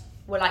Coast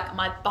were like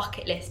my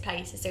bucket list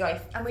places to go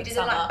for And we did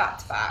summer. them like back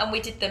to back. And we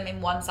did them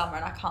in one summer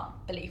and I can't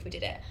believe we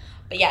did it.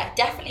 But yeah,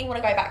 definitely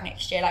want to go back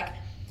next year. Like,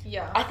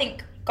 I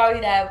think go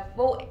there.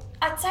 Well,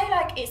 I'd say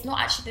like it's not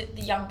actually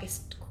the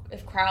youngest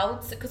of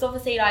crowds because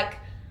obviously like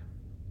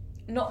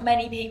not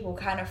many people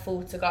can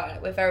afford to go.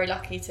 Like, we're very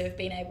lucky to have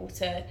been able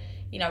to,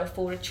 you know,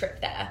 afford a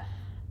trip there.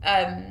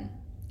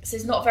 So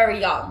it's not very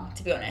young,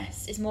 to be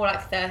honest. It's more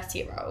like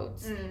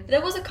 30-year-olds. But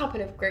there was a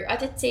couple of groups. I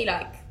did see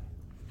like,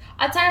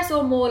 I'd say I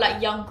saw more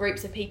like young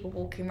groups of people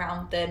walking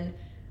around than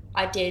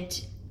I did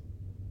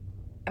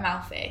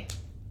Amalfi.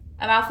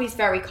 Amalfi's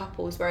very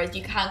couples, whereas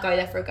you can go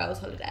there for a girls'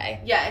 holiday.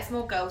 Yeah, it's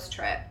more girls'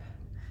 trip.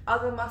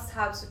 Other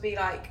must-haves would be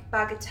like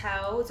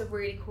Bagatelle is a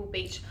really cool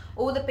beach.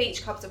 All the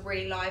beach clubs are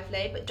really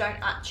lively, but don't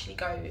actually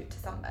go to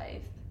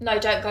sunbathe. No,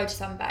 don't go to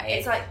sunbathe.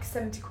 It's like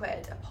 70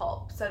 quid a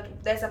pop. So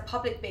there's a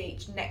public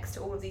beach next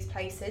to all of these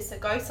places. So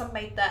go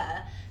sunbathe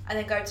there and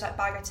then go to like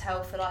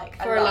Bagatelle for like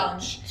a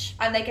lunch.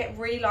 And they get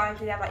really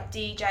lively. They have like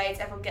DJs.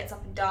 Everyone gets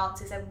up and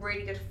dances. They're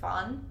really good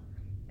fun.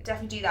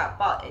 Definitely do that,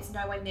 but it's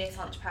nowhere near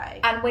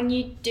Saint-Tropez. And when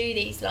you do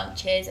these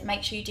lunches,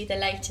 make sure you do the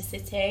later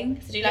sitting.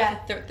 So do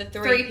like the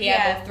 3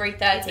 p.m. or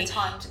 3:30. Is the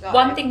time to go.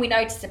 One thing we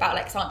noticed about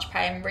like Saint-Tropez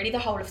and really the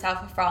whole of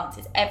South of France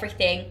is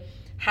everything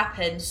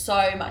happens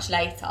so much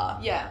later.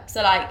 Yeah.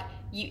 So like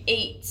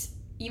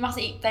they must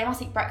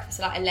eat breakfast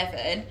at like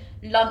 11,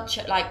 lunch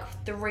at like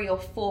 3 or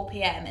 4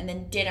 p.m. and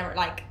then dinner at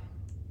like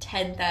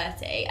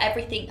 10:30.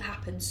 Everything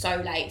happens so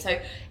late. So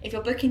if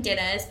you're booking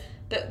dinners,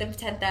 book them for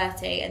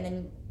 10:30 and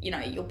then, you know,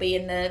 you'll be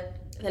in the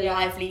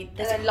lively...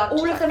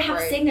 all of them have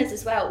singers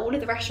as well. All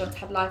of the restaurants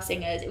have live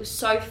singers. It was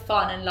so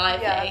fun and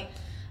lively. Yeah.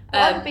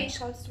 What other beach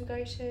clubs do we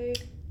go to?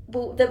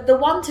 Well, the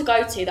one to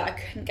go to that I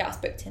couldn't get us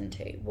booked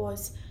into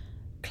was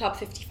Club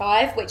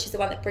 55, which is the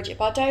one that Bridget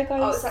Bardot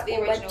goes. Oh, it's like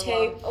the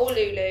original one. Or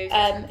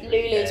Lulu's.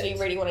 Lulu's we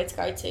really wanted to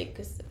go to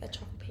because of their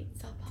truffle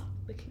pizza, but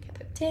we couldn't get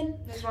booked in.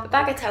 But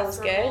Bagatelle was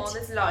good.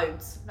 There's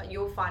loads. Like,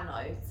 you'll find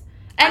loads.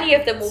 Any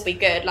of them will be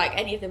good, like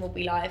any of them will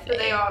be lively. But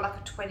they are like a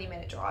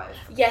 20-minute drive.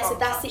 Yeah, so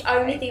that's the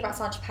only thing about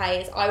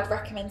Saint-Tropez is I would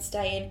recommend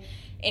staying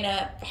in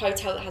a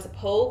hotel that has a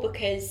pool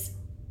because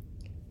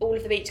all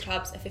of the beach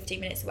clubs are 15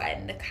 minutes away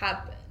and the cab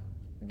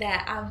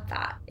there and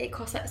that, it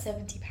costs like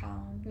 £70.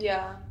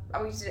 Yeah,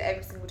 I used to do it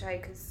every single day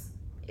because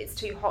it's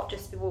too hot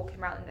just to be walking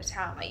around in the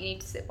town. Like, you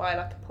need to sit by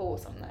like a pool or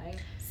something.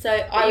 So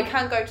you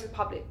can go to the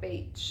public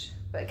beach,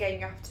 but again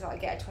you have to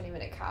like get a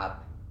 20-minute cab.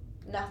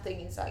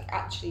 Nothing is like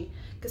actually,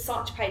 because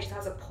Saint-Tropez just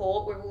has a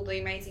port with all the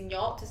amazing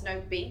yachts. There's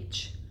no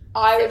beach.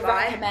 I would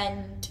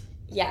recommend,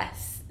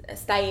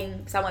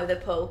 staying somewhere with a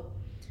pool.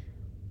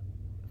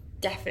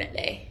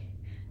 Definitely.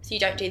 So you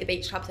don't do the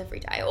beach clubs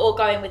every day, or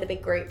go in with a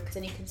big group because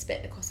then you can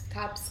split the cost of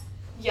cabs.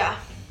 Yeah.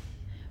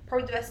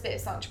 Probably the best bit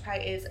of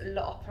Saint-Tropez is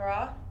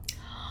L'Opera.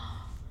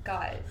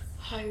 Guys.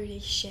 Holy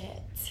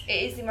shit.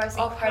 It is the most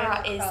incredible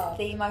club. Opera is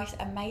the most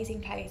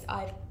amazing place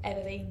I've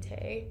ever been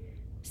to.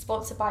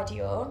 Sponsored by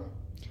Dior.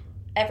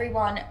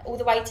 Everyone, all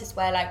the waiters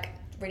wear like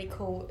really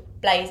cool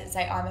blazers that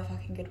say I'm a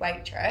fucking good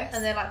waitress.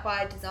 And they're like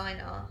by a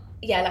designer.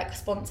 Yeah, like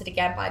sponsored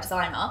again by a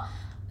designer.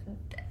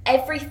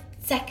 Every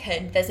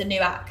second there's a new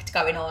act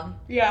going on.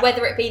 Yeah.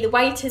 Whether it be the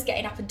waiters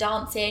getting up and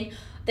dancing,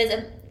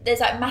 there's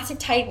like massive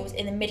tables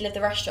in the middle of the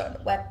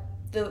restaurant where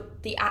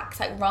the acts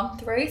like run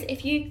through. So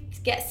if you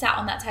get sat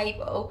on that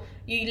table,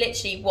 you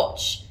literally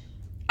watch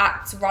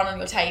acts run on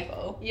your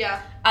table.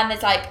 Yeah. And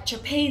there's like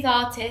trapeze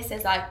artists,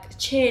 there's like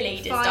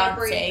cheerleaders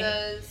dancing.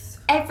 Breathers.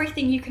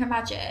 Everything you can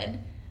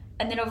imagine.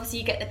 And then obviously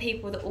you get the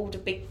people that order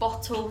big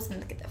bottles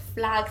and get the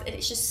flags, and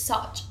it's just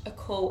such a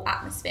cool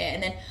atmosphere.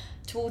 And then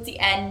towards the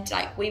end,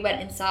 like, we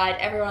went inside,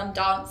 everyone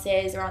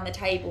dances around the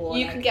table.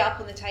 You can get up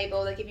on the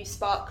table, they give you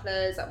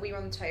sparklers, like, we were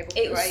on the table for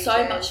It was ages.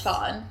 so much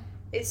fun.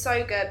 It's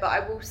so good, but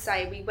I will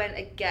say we went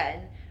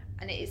again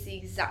and it is the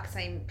exact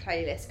same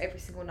playlist every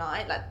single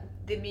night. Like,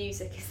 the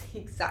music is the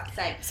exact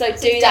same. So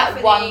do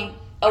that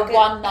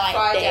one night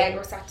Friday thing.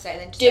 or Saturday, and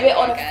then just do it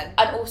on again.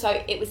 And also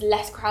it was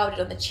less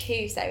crowded on the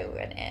Tuesday we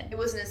went in. It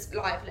wasn't as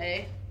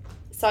lively.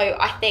 So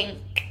I think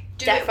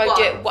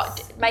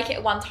make it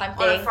a one-time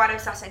thing. On a Friday or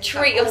Saturday,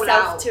 treat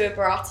yourself to a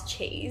burrata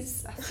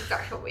cheese. That's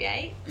exactly what we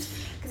ate.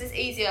 Because it's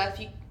easier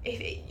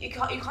if you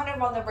kind of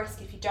run the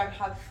risk if you don't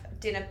have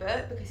dinner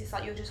booked, because it's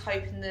like you're just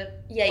hoping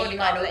you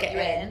might not get you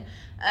in.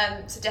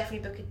 So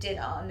definitely book a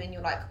dinner and then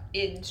you're like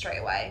in straight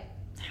away.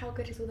 How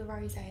good is all the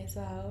rosé as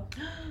well?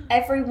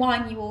 Every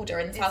wine you order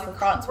in the South of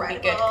France will be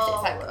good because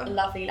it's like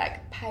lovely,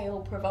 like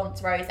pale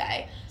Provence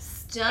rosé.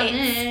 Stunning.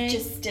 It's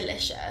just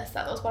delicious.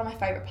 That was one of my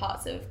favourite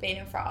parts of being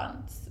in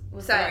France,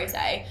 was the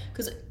rosé,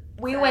 because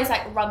we always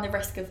like run the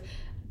risk of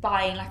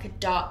buying like a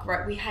dark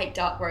we hate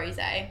dark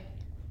rosé.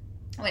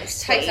 When it's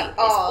sweet, it's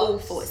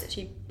awful. It's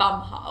actually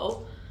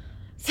bumhole.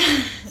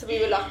 So we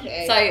were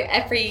lucky. So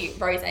every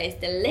rosé is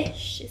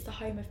delish. It's the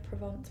home of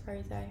Provence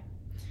rosé.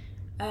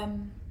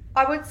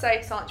 I would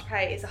say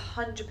Saint-Tropez is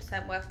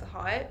 100% worth the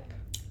hype.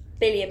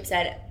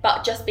 Billion%.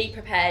 But just be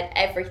prepared,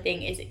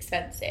 everything is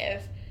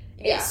expensive.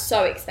 Yeah. It's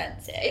so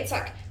expensive. It's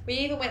like, we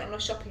even went on a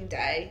shopping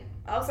day.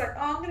 I was like,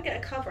 I'm going to get a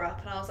cover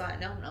up. And I was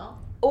like, no, I'm not.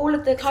 All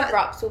of the cover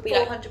ups will be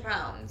like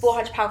 £400.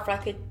 £400 for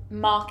like a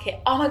market.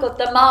 Oh my God,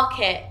 the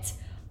market.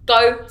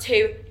 Go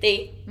to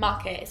the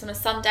market. It's on a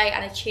Sunday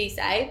and a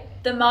Tuesday.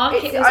 The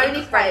market is the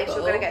only place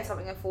you're going to get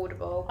something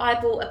affordable. I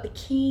bought a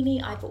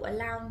bikini. I bought a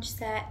lounge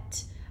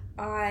set.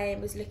 I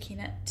was looking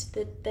at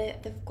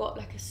they've got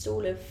like a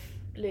stall of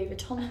Louis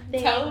Vuitton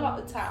things. Tell them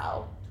about the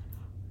towel.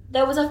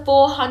 There was a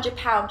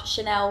 £400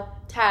 Chanel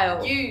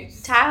towel.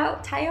 Used.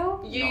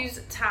 Towel?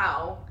 Used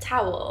towel.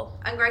 Towel.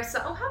 And Grace was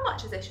like, oh, how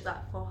much is this? She was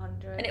like,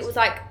 400. And it was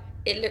like,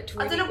 it looked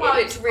really, I don't know why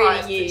it looked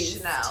really used.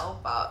 Chanel,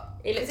 but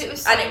it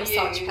was so and it was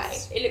used.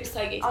 such pay. It looked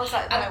so used. I was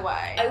like, no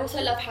way. I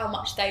also love how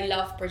much they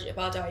love Bridget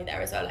Bardot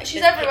there as well. Like,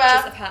 she's there's everywhere.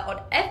 Pictures of her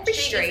on every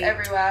street. She's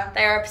everywhere.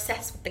 They are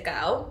obsessed with the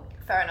girl.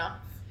 Fair enough.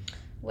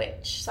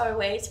 Which, so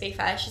weird, to be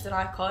fair. She's an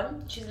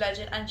icon. She's a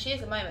legend, and she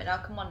is a moment now.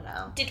 Come on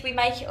now. Did we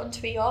make it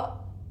onto a yacht?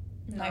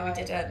 No, we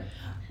didn't.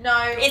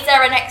 No. Is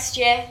there a next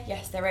year?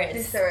 Yes, there is.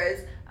 Yes, there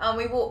is.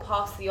 We walk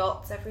past the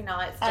yachts every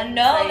night. I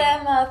know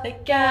them other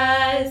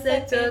guys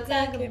that you're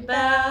talking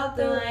about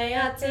the way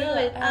I do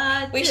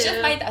it. We should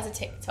have made that as a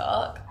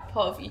TikTok.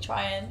 Part of you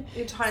trying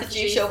to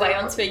seduce your way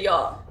onto a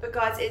yacht. But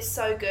guys, it's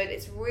so good.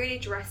 It's really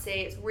dressy.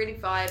 It's really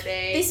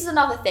vibey. This is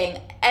another thing.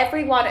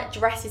 Everyone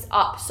dresses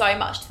up so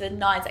much to the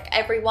nines. Like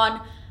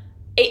everyone,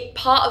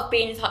 part of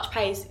being in Such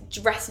Pay is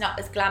dressing up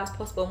as glam as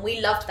possible, and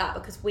we loved that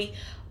because we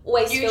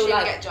always feel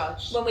like get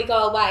judged when we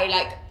go away,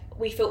 like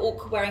we feel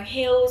awkward wearing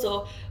heels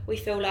or we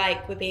feel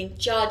like we're being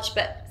judged.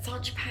 But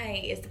Such Pay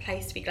is the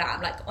place to be glam.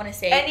 Like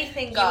honestly,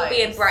 anything goes. You will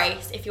be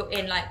embraced if you're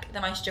in like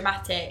the most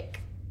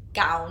dramatic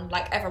gown.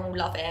 Like everyone will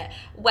love it.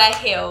 Wear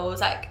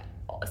heels, like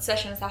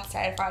especially on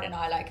Saturday and Friday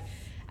night. Like,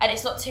 and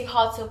it's not too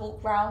hard to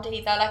walk around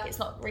either. Like it's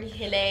not really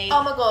hilly.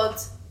 Oh my god.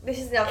 This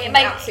is the other thing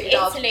I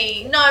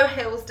absolutely love. No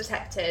hills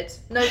detected.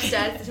 No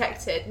stairs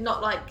detected.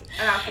 Not like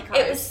an Alfie Coast.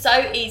 It was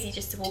so easy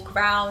just to walk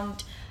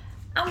around.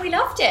 And we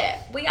loved it.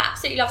 We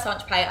absolutely love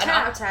Such Pay. 10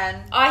 out of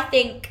 10. I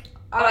think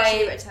I'd actually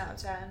give it a 10 out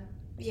of 10.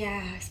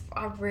 Yeah,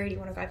 I really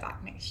want to go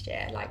back next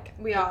year. Like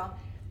we are.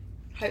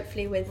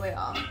 Hopefully with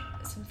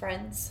some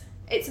friends.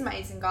 It's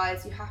amazing,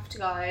 guys. You have to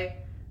go.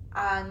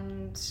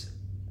 And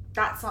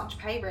that's Such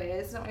Pay, really.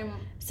 It's not even...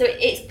 So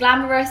it's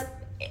glamorous.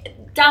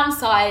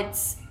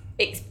 Downsides,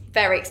 it's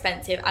very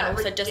expensive and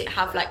also doesn't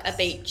have like a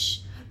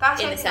beach.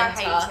 That's in the the thing I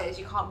centre. hate is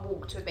you can't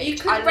walk to a beach. You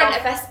could rent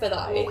a Vespa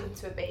though. Walking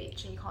to a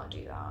beach and you can't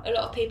do that. A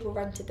lot of people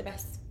rented the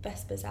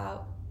Vespas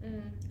out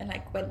and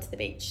like went to the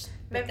beach.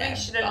 Maybe we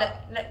should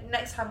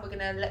next time we're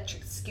gonna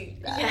electric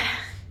scoot there. Yeah.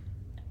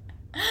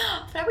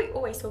 I feel like we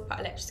always talk about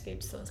electric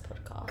scooters on this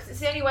podcast. Because it's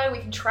the only way we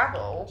can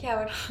travel.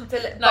 Yeah, no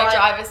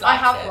driver's license. I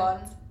have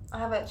one. I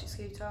have an electric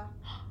scooter.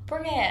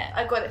 Bring it.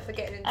 I got it for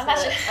getting into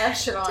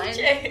Ursula. Did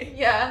you?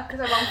 Yeah,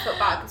 because I'm on foot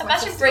back.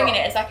 Imagine bringing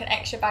it as like an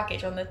extra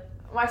baggage on the...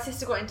 My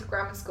sister got into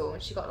grammar school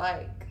and she got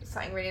like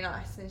something really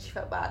nice and she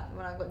felt bad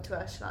when I got into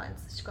Ursula,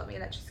 so she got me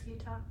an electric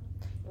scooter.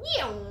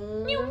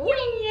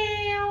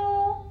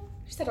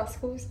 She said our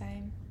school's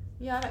name.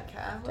 Yeah, I don't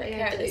care. Don't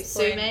care at this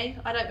Sue point. me.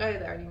 I don't go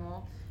there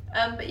anymore.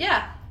 But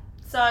yeah,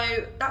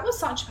 so that was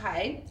Such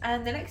Pay,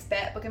 and the next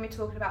bit we're going to be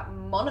talking about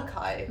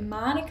Monaco.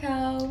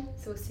 Monaco.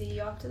 So we'll see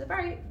you after the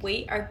break.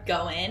 We are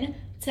going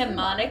to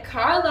Monte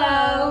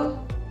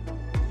Carlo.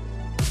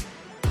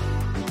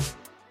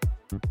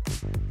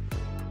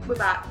 We're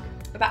back.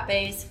 We're back,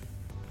 bees.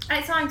 And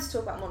it's time to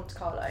talk about Monte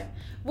Carlo.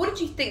 What did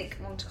you think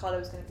Monte Carlo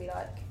was going to be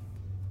like?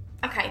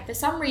 Okay, for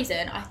some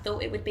reason I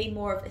thought it would be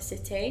more of a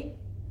city.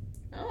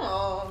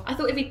 Oh. I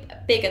thought it'd be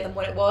bigger than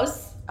what it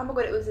was. Oh my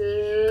god, it was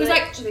because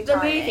like the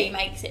tiny. movie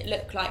makes it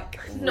look like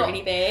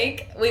really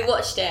big. We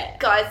watched it,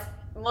 guys.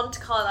 Monte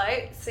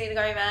Carlo, Selena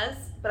Gomez,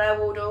 Blair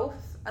Waldorf,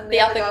 and the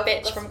other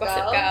bitch from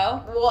Gossip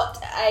Girl.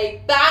 What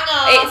a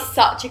banger! It's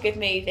such a good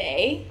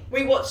movie.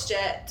 We watched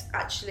it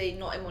actually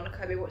not in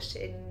Monaco. We watched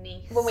it in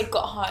Nice when we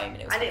got home,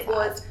 and it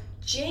was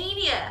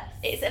genius.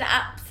 It's an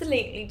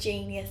absolutely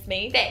genius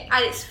movie,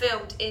 and it's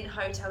filmed in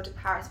Hotel de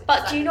Paris. Which but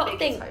is like do you not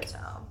think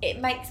hotel. It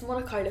makes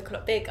Monaco look a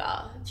lot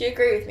bigger? Do you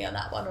agree with me on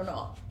that one or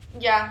not?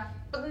 Yeah,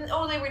 but then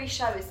all they really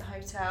show is the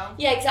hotel.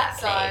 Yeah,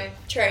 exactly. So,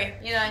 true.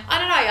 You know, I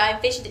don't know. I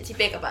envisioned it to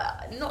be bigger,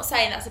 but I'm not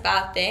saying that's a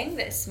bad thing.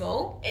 That it's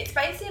small. It's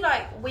basically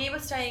like we were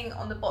staying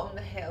on the bottom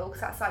of the hill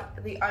because that's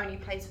like the only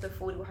place with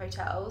affordable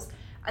hotels,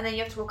 and then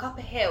you have to walk up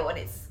a hill, and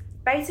it's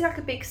basically like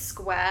a big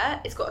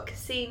square. It's got a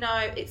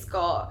casino. It's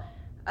got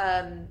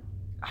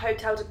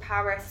Hotel de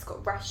Paris. It's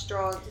got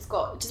restaurants. It's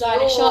got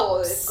designer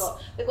shops.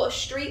 They've got a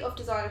street of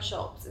designer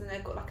shops, and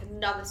they've got like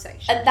another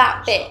section. And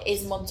that bit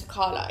is Monte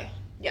Carlo.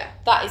 Yeah,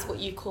 that is what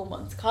you call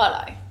Monte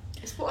Carlo.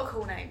 It's what a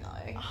cool name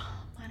though.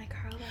 Oh, Monte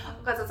Carlo.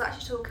 Guys, I was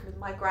actually talking with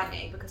my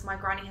granny because my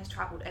granny has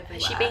travelled everywhere.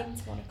 Has she been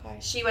to Monaco?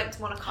 She went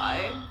to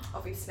Monaco,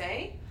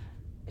 obviously.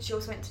 She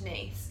also went to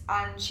Nice,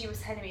 and she was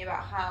telling me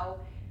about how,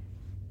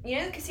 you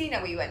know, the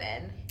casino we went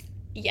in.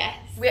 Yes.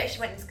 We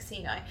actually went to this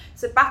casino.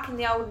 So back in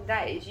the olden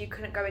days, you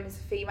couldn't go in as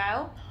a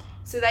female.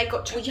 So they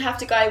got... Would you have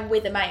to go in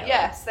with a male?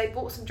 Yes, they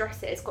bought some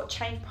dresses, got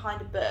changed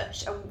behind a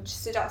bush, and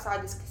stood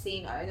outside this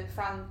casino and then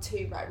found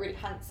two like really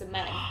handsome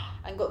men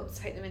and got them to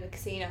take them in the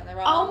casino on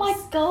their arms. Oh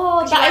my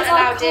god, that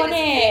is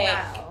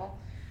iconic.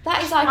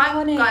 That is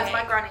iconic.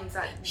 My granny's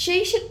like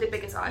the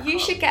biggest icon. You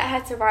should get her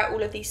to write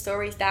all of these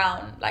stories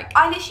down. Like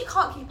I literally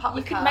can't keep up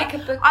with her. You could make a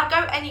book. I'd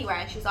go anywhere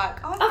and she's like,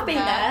 oh, I've been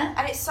there.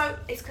 And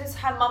it's because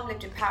her mum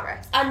lived in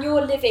Paris. And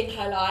you're living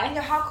her life. You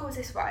know, how cool is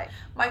this, right?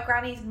 My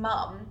granny's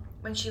mum,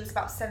 when she was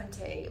about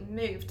 70,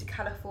 moved to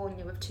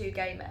California with two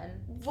gay men.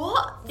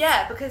 What?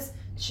 Yeah, because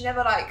She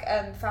never like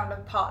found a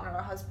partner or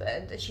a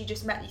husband, and she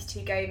just met these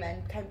 2 gay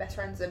men, became best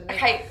friends with them.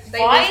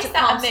 Why is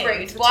that a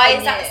mood? Why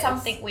is that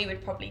something we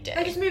would probably do?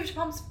 They just moved to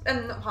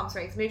not Palm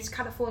Springs, moved to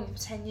California for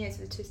 10 years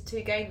with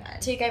 2 gay men.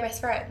 2 gay best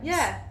friends?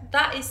 Yeah.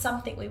 That is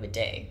something we would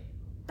do.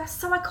 That's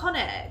so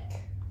iconic.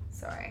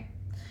 Sorry.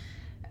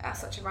 That's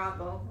such a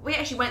ramble. We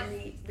actually went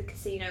to the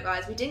casino,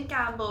 guys. We didn't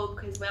gamble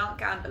because we aren't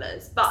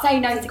gamblers. But say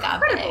no it's to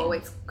incredible.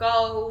 gambling. It's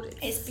gold.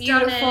 It's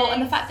beautiful. Stunning.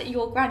 And the fact that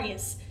your granny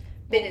has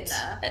been in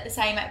there at the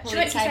same age she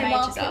went to the same age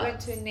as market, us. went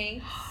to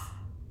Nice.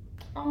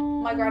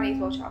 Oh. My granny's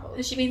well travelled.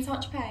 Has she been to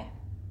Tropez?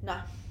 No,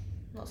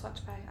 not South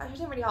of France. I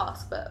didn't really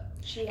ask, but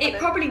it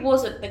probably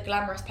wasn't the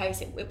glamorous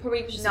place. It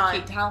probably was just a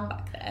cute town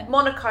back then.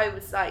 Monaco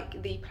was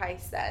like the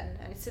place then,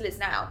 and it still is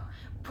now.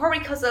 Probably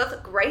because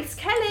of Grace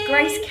Kelly.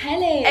 Grace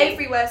Kelly.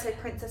 Everywhere said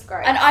Princess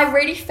Grace. And I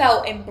really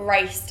felt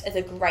embraced as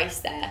a Grace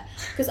there.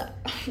 Because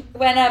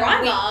when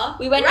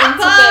we went in to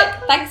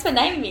book... Thanks for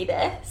naming me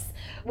this.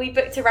 We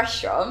booked a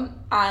restaurant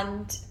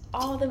and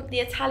the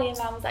Italian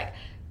man was like...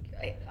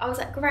 I was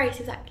like, Grace.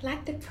 He was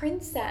like the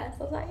princess.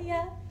 I was like,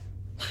 yeah.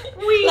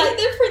 Oui. Like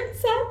the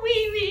princess.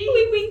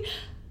 Oui.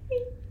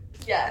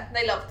 Yeah,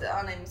 they loved it.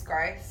 Our name was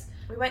Grace.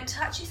 We went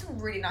to actually some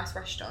really nice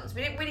restaurants.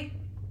 We didn't really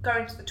go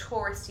into the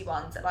touristy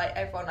ones that like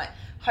everyone like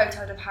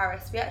Hotel de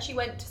Paris. We actually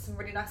went to some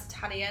really nice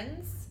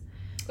Italians.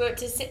 We went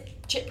to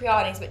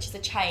Cipriani's, which is a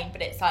chain, but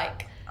it's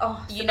like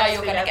you know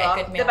you're going to get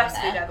a good meal. The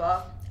best food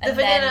ever. The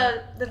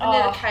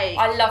vanilla cake.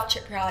 I love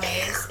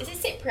Cipriani's. Is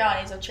it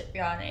Cipriani's or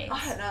Cipriani's?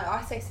 I don't know.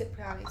 I say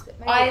Cipriani's, but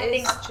maybe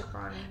it is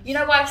Cipriani's. You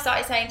know why I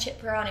started saying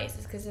Cipriani's?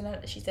 Is because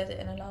she says it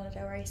in a Lana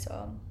Del Rey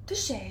song.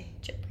 Does she?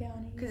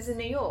 Cipriani's. Because it's in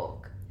New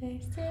York.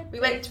 We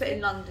went to it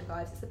in London,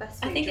 guys. It's the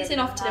best food. I think it's in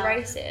Off to the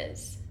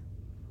Races.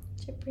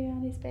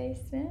 Cipriani's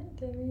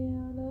basement,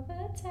 all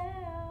over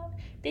town,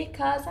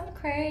 because I'm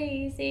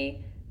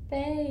crazy,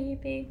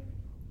 baby.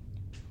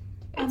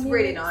 It's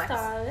really nice.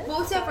 What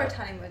was the other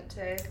Italian we went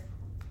to?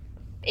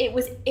 It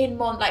was in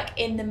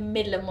the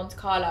middle of Monte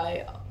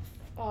Carlo.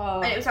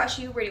 Oh. And it was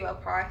actually really well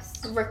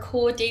priced.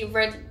 Relordi,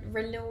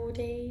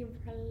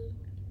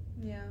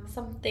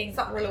 something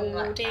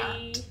like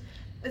that.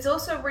 There's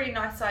also a really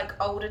nice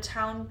like older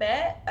town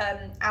bit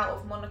out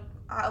of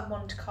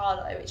Monte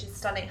Carlo, which is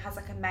stunning. It has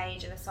like a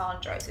Mage and a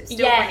Sandro, so it's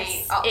still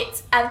really up.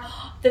 And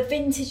the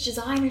vintage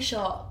designer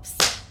shops,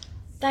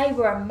 they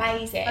were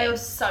amazing. They were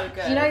so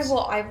good. You know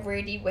what? I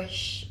really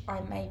wish I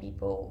maybe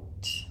bought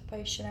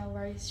those Chanel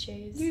Rose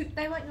shoes.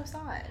 They weren't your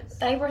size.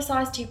 They were a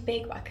size too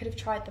big, but I could have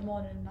tried them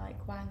on and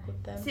like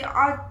wangled them. See,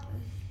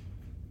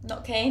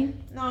 not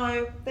keen.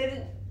 No, they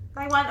didn't.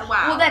 They weren't a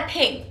wow. Well, they're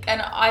pink,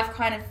 and I've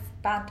kind of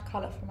banned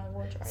colour from my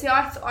wardrobe. See,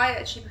 I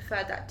actually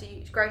preferred that.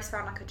 Grace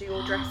found like a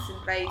dual dress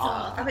and blazer.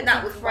 I think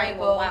that was way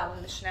more wow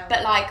than the Chanel.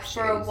 But like shoes.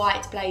 for a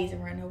white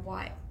blazer and a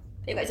white,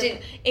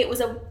 it was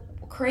a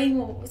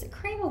cream or was it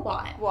cream or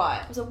white?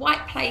 White. It was a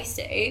white play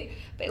suit,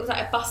 but it was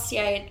like a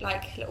bustier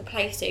like little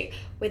play suit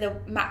with a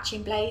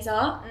matching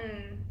blazer.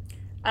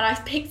 And I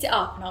picked it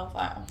up and I was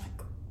like, oh my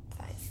god,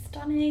 that is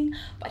stunning.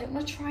 But I didn't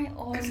want to try it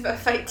on. Because of a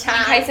fake tan.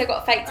 In case I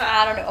got a fake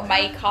tan on it or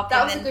makeup.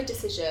 That was a good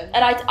decision.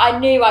 And I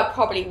knew I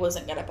probably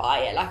wasn't going to buy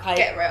it.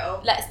 Get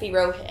real. Let's be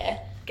real here.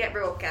 Get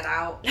real, get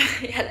out.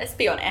 Yeah, let's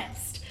be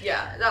honest.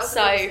 Yeah, that was a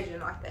good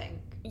decision, I think.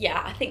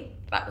 Yeah, I think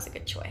that was a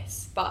good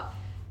choice. But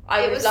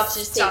I would love to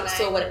just see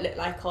what it looked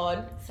like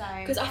on.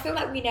 Because I feel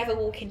like we never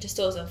walk into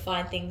stores and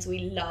find things we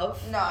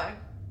love. No.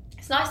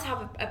 It's nice to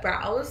have a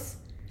browse.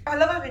 I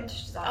love a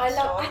vintage design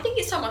store. I think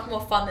it's so much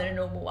more fun than a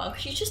normal one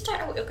because you just don't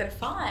know what you're going to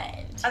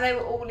find. And they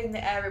were all in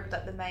the area with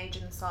like the Mage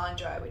and the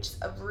Sandro, which is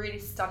a really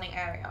stunning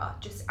area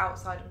just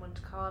outside of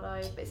Monte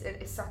Carlo. But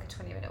it's like a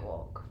 20-minute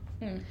walk.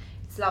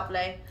 It's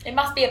lovely. It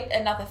must be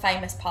another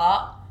famous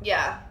part.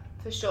 Yeah,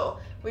 for sure.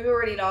 We were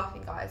really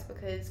laughing, guys,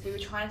 because we were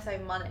trying to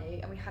save money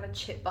and we had a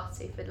chip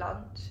butty for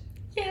lunch.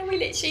 Yeah, we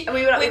literally...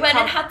 And we went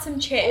and had some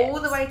chips. All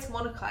the way to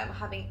Monaco and we're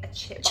having a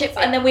chip butty.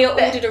 And then we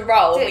ordered a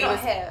roll.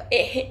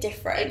 It hit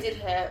different. It did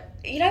hit.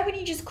 You know when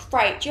you just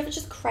crave... Do you ever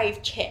just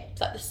crave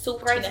chips? Like the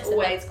saltiness Grace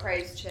always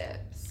craves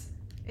chips.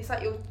 It's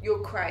like your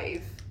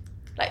crave.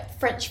 Like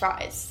French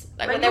fries.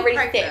 Like when they're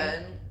really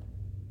thin.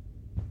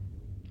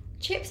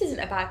 Chips isn't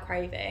a bad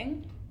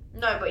craving.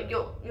 No, but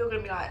you're going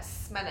to be like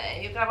smelly.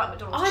 You're going to have like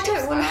McDonald's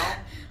chips now.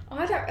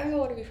 I don't ever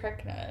want to be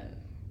pregnant.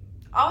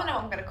 I know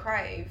what I'm going to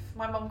crave.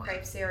 My mum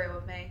craves cereal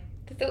with me.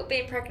 The thought of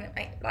being pregnant,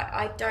 like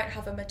I don't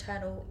have a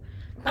maternal...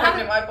 bone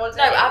in my body.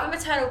 No, I have a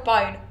maternal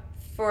bone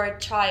for a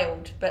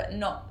child, but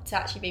not to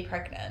actually be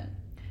pregnant.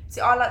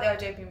 See, I like the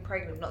idea of being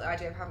pregnant, not the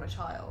idea of having a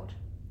child.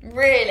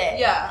 Really?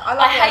 Yeah,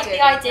 I hate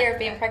the idea of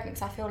being pregnant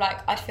because I feel like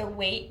I'd feel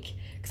weak.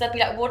 Because I'd be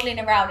like waddling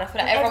around. I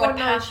feel like everyone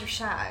knows you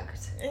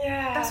shagged.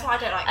 Yeah. That's what I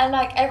don't like. And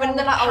like everyone when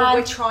they're like, oh,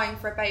 we're trying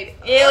for a baby.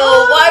 Ew,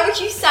 why would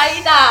you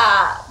say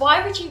that?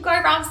 Why would you go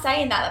around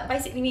saying that? That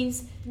basically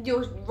means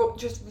you're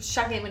just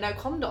shagging with no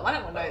condom. I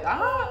don't want to know that.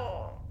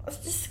 Oh, that's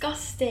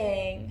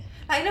disgusting.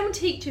 Like, when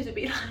teachers would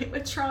be like,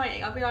 we're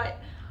trying, I'd be like,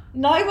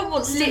 No one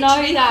wants to know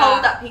Literally that.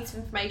 hold that piece of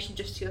information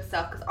just to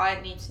yourself, because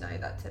I need to know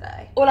that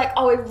today. Or like,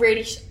 oh, we're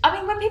really... I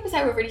mean, when people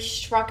say we're really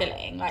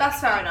struggling... like that's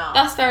fair enough.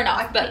 That's fair enough.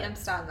 I completely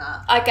understand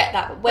that. I get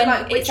that. But when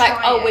it's like,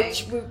 trying.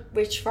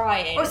 we're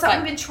trying. Or it's like,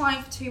 we've been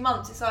trying for 2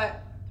 months. It's like...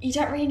 You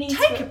don't really need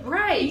Take a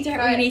break. You don't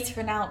really need to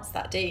announce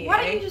that, do you?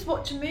 Why don't you just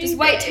watch a movie? Just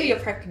wait till you're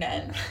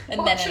pregnant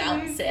and then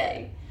announce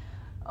it.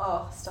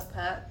 Oh, stop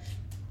it.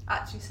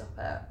 Actually, stop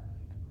it.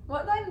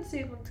 What did I even do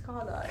with Monte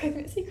Carlo?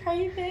 Pregnancy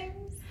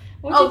cravings?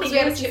 What do you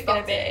think yours is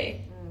going to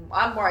be?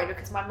 I'm worried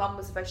because my mum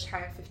was a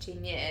vegetarian for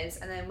 15 years,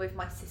 and then with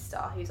my sister,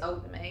 who's older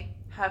than me,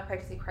 her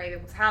pregnancy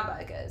craving was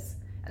hamburgers,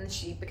 and then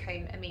she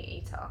became a meat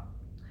eater.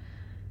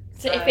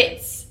 So if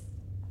it's...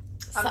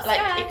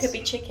 like, it could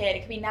be chicken,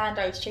 it could be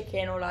Nando's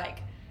chicken, or like...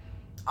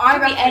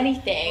 It could be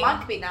anything. Mine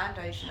could be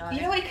Nando's, you know.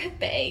 You know what it could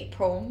be?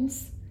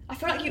 Prawns. I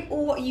feel like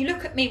you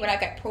look at me when I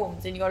get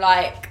prawns and you're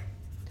like,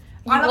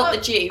 you want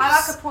the juice.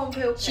 I like a prawn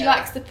pil. She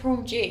likes the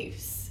prawn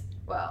juice.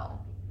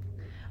 Well,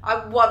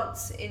 I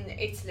once in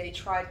Italy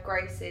tried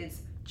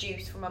Grace's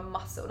juice from a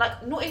mussel.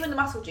 Like, not even the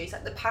mussel juice,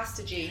 like the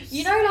pasta juice.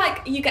 You know,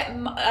 like, you get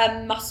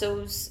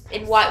mussels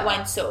in white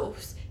wine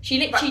sauce. She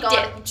literally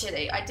dipped...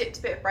 chili. I dipped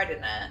a bit of bread in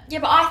it. Yeah,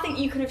 but I think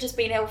you could have just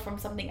been ill from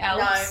something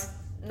else.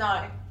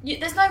 No.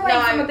 There's no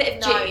way from a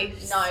bit of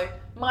juice. No.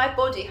 My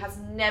body has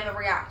never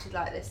reacted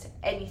like this to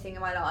anything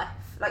in my life.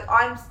 Like,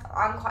 I'm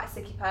quite a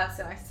sicky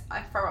person.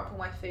 I throw up all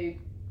my food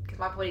because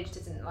my body just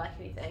doesn't like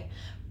anything.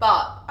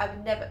 But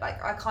I've never,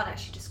 like, I can't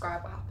actually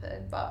describe what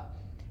happened, but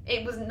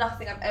it was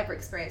nothing I've ever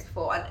experienced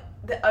before. And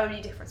the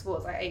only difference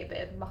was I ate a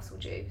bit of mussel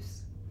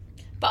juice.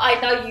 But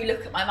I know you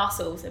look at my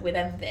muscles with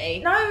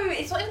envy. No,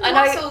 it's not even the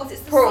mussels,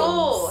 it's the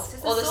sauce.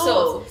 It's the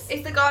sauce.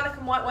 It's the garlic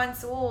and white wine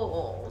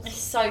sauce. It's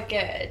so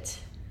good.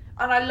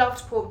 And I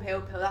loved prawn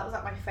pil. That was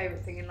like my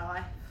favourite thing in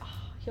life. Oh,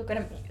 you're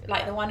going to,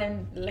 like the one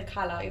in La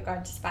Cala, you're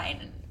going to Spain.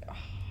 And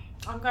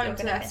I'm going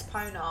to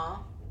Espona.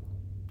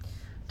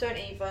 Don't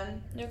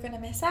even. You're going to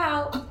miss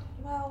out.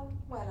 Well,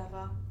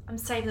 whatever. I'm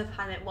saving the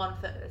planet 1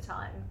 foot at a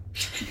time.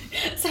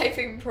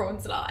 Saving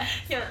prawns'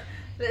 life. Yeah.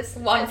 Let's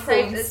save the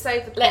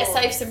prawns. Let's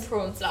save some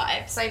prawns'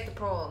 lives. Save the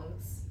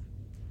prawns.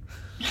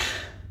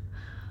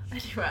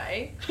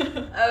 Anyway,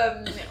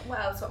 what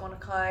else about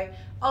Monaco?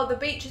 Oh, the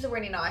beaches are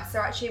really nice.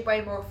 They're actually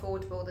way more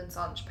affordable than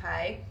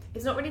Saint-Tropez.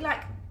 It's not really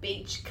like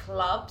beach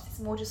clubs. It's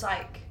more just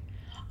like...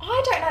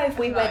 I don't know if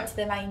we went to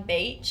the main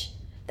beach.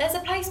 There's a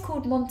place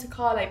called Monte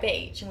Carlo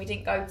Beach and we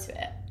didn't go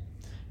to it.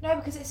 No,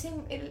 because it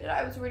looked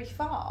like it was really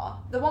far.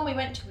 The one we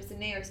went to was the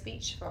nearest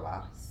beach from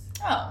us.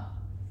 Oh.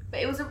 But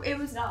it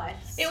was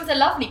nice. It was a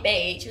lovely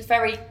beach. It was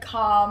very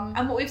calm.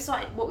 And what we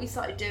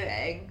started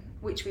doing,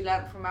 which we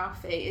learnt from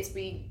Alfie, is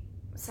we're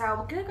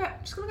gonna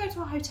go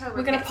to a hotel room.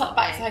 We're gonna pop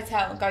back to the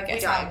hotel and go get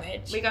a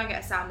sandwich. We're going to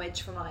get a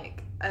sandwich from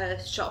like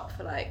a shop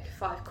for like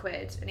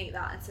 £5 and eat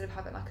that instead of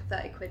having like a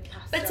 £30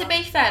 pasta. But to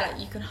be fair,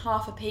 like you can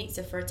half a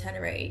pizza for a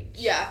tenner each.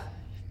 Yeah,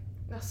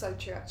 that's so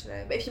true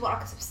actually. But if you want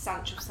like a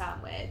substantial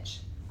sandwich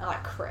and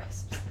like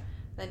crisps,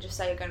 then just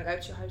say you're going to go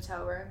to your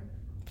hotel room.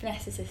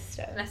 Finesse the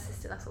system.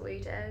 That's what we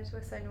did.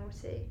 We're so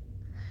naughty.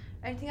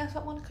 Anything else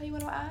about Monaco you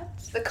want to add?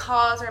 The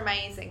cars are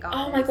amazing, guys.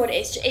 Oh my god,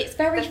 it's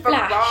very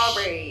flash.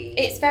 Ferrari.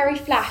 It's very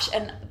flash,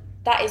 and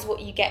that is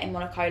what you get in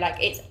Monaco. Like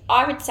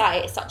I would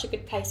say it's such a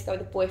good place to go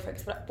with a boyfriend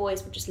because like,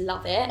 boys would just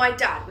love it. My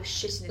dad was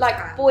shitting his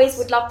pants. Boys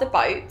would love the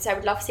boats. They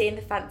would love seeing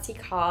the fancy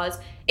cars.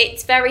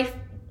 It's very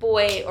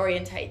boy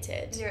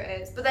orientated. Here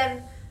it is. But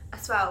then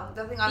as well,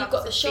 the thing I love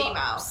is the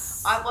female.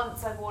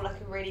 I wore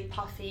like a really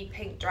puffy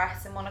pink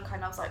dress in Monaco,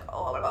 and I was like,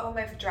 oh, I'm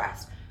over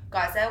dressed.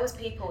 Guys, there was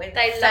people in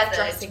love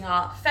dressing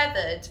up,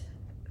 feathered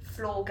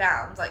floor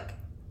gowns, like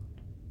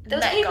there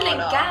was people in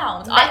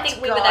gowns. I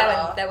think we were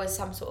there when there was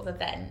some sort of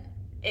event.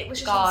 It was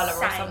just gala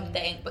insane. or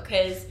something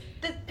because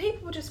the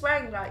people were just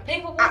wearing like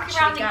people walking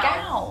around in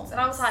gowns, and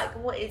I was like,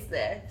 what is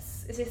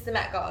this? Is this the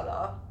Met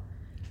Gala?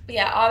 But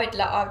yeah, I would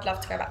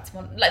love to go back to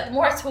Monaco. Like the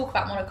more I talk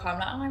about Monaco, I'm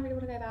like, oh, I really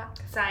want to go back.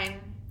 Same.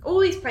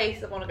 All these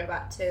places I want to go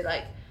back to.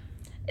 Like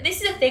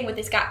this is the thing with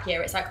this gap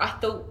year. It's like I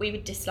thought we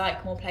would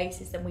dislike more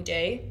places than we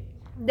do.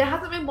 There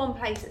hasn't been one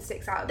place that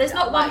sticks out. There's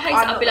not one place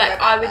that I'd be like,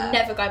 I would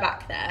never go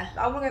back there.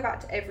 I want to go back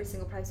to every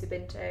single place we've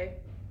been to.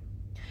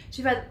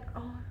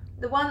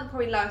 The one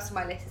probably lowest on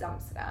my list is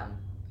Amsterdam.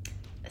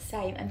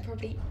 Same, and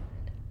probably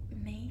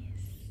Nice.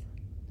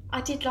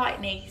 I did like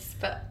Nice,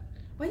 but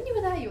when you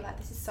were there, you were like,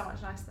 this is so much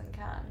nicer than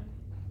Cannes.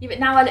 Yeah, but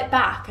now I look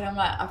back and I'm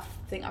like, I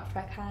think I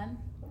prefer Cannes.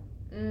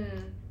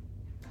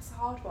 That's a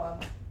hard one.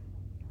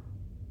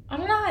 I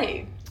don't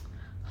know.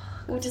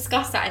 We'll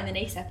discuss that in the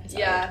Nice episode.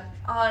 Yeah.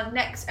 Our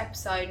next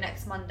episode,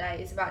 next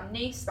Monday, is about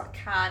Nice, about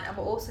Cannes, and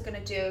we're also going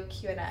to do a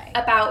Q&A.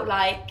 About,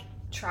 like...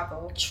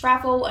 Travel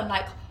and,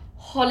 like,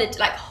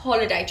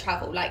 holiday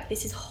travel. Like,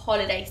 this is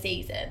holiday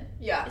season.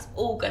 Yeah. It's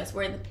August.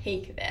 We're in the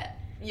peak of it.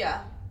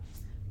 Yeah.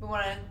 We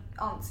want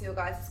to answer your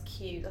guys'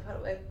 cues. I feel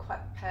like we're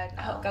quite prepared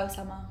now. Hot girl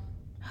summer.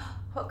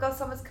 Hot girl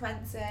summer's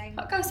commencing.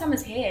 Hot girl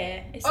summer's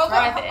here. It's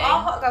thriving.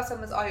 Our hot girl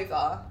summer's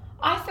over.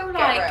 I feel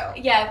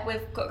like, yeah,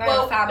 we've got going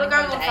on family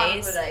holidays. On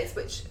family holidays,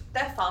 which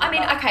they're fun. I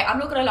mean, okay, I'm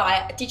not going to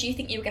lie. Did you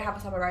think you were going to have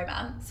a summer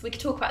romance? We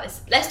could talk about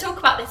this. Let's talk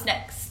about this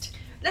next.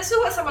 Let's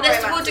talk about summer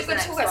romance. We'll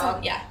talk about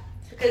some, yeah.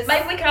 Because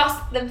maybe we could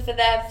ask them for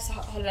their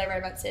holiday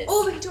romances.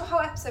 Or we could do a whole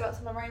episode about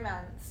summer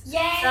romance.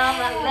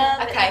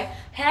 Yeah. Okay.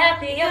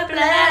 Happy or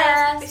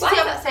blessed. This is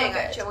the other thing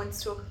actually I wanted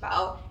to talk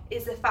about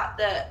is the fact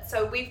that,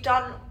 so we've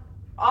done,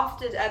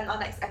 after our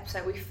next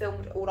episode, we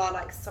filmed all our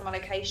like summer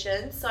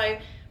locations. So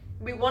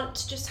we want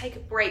to just take a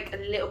break a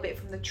little bit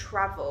from the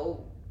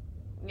travel,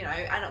 you know,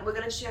 and we're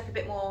going to do like a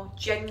bit more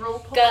general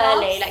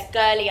podcast.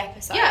 Girly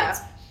episodes.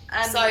 Yeah.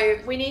 So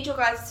we need your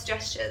guys'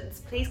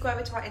 suggestions. Please go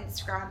over to our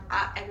Instagram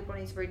at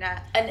Everybody's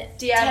Brunette and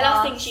DM tell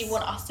us things you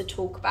want us to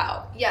talk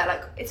about. Yeah,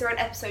 like, is there an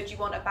episode you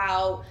want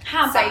about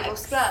handbags? Save or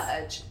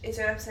splurge? Is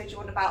there an episode you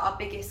want about our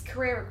biggest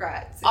career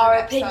regrets? Our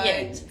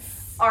opinions.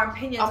 Our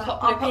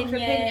popular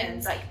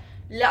opinions. Like,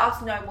 let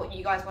us know what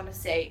you guys want to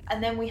see.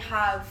 And then we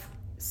have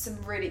some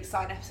really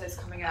exciting episodes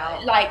coming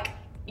out. Like,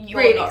 you're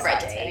really not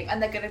exciting. ready.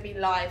 And they're going to be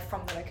live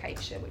from the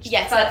location, which is the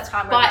first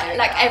time we're doing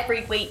like that.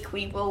 Every week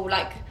we will,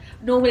 like,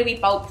 normally we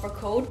bulk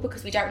record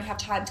because we don't really have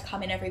time to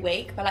come in every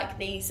week, but like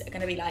these are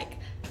going to be like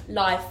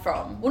live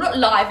from, well, not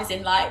live as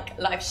in like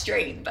live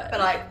stream, but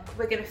like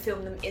we're going to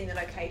film them in the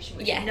location,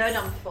 which we've never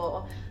done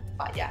before.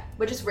 But yeah,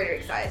 we're just really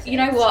excited. You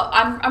know what,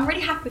 I'm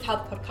really happy with how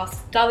the podcast is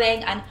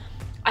going, and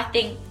I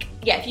think,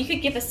 yeah, if you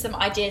could give us some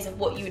ideas of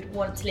what you would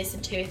want to listen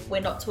to if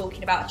we're not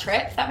talking about a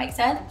trip, if that makes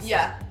sense.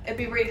 Yeah, it'd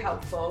be really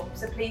helpful.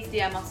 So please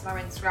DM us on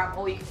our Instagram,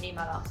 or you can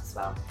email us as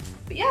well.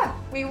 But yeah,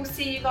 we will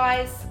see you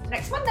guys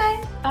next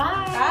Monday.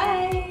 Bye.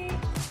 Bye.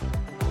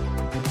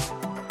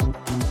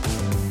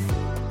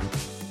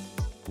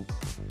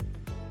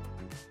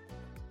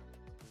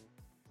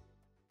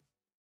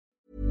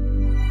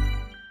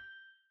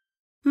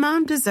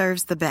 Mom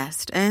deserves the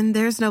best, and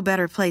there's no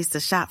better place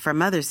to shop for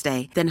Mother's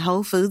Day than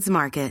Whole Foods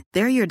Market.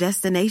 They're your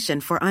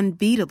destination for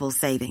unbeatable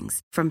savings,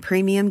 from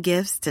premium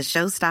gifts to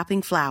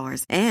show-stopping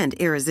flowers and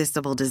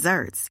irresistible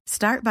desserts.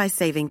 Start by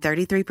saving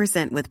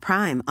 33% with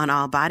Prime on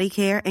all body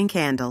care and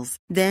candles.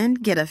 Then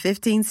get a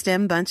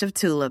 15-stem bunch of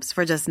tulips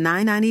for just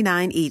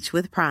 $9.99 each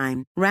with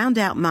Prime. Round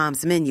out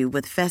Mom's menu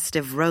with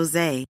festive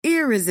rosé,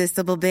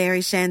 irresistible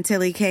berry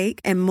chantilly cake,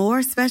 and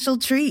more special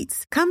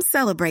treats. Come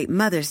celebrate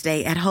Mother's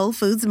Day at Whole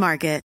Foods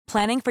Market.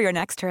 Planning for your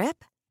next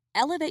trip?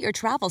 Elevate your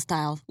travel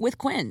style with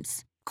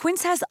Quince.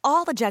 Quince has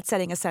all the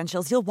jet-setting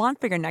essentials you'll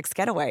want for your next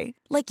getaway,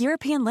 like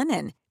European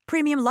linen,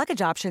 premium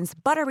luggage options,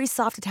 buttery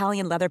soft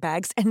Italian leather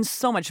bags, and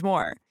so much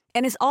more.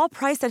 And is all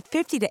priced at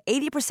 50 to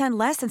 80%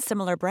 less than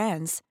similar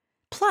brands.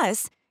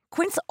 Plus,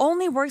 Quince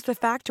only works with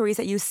factories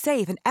that use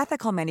safe and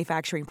ethical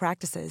manufacturing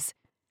practices.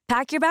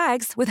 Pack your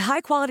bags with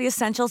high-quality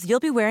essentials you'll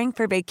be wearing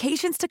for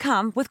vacations to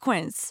come with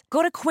Quince.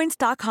 Go to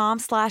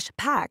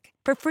quince.com/pack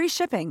for free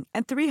shipping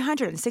and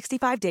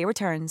 365-day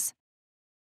returns.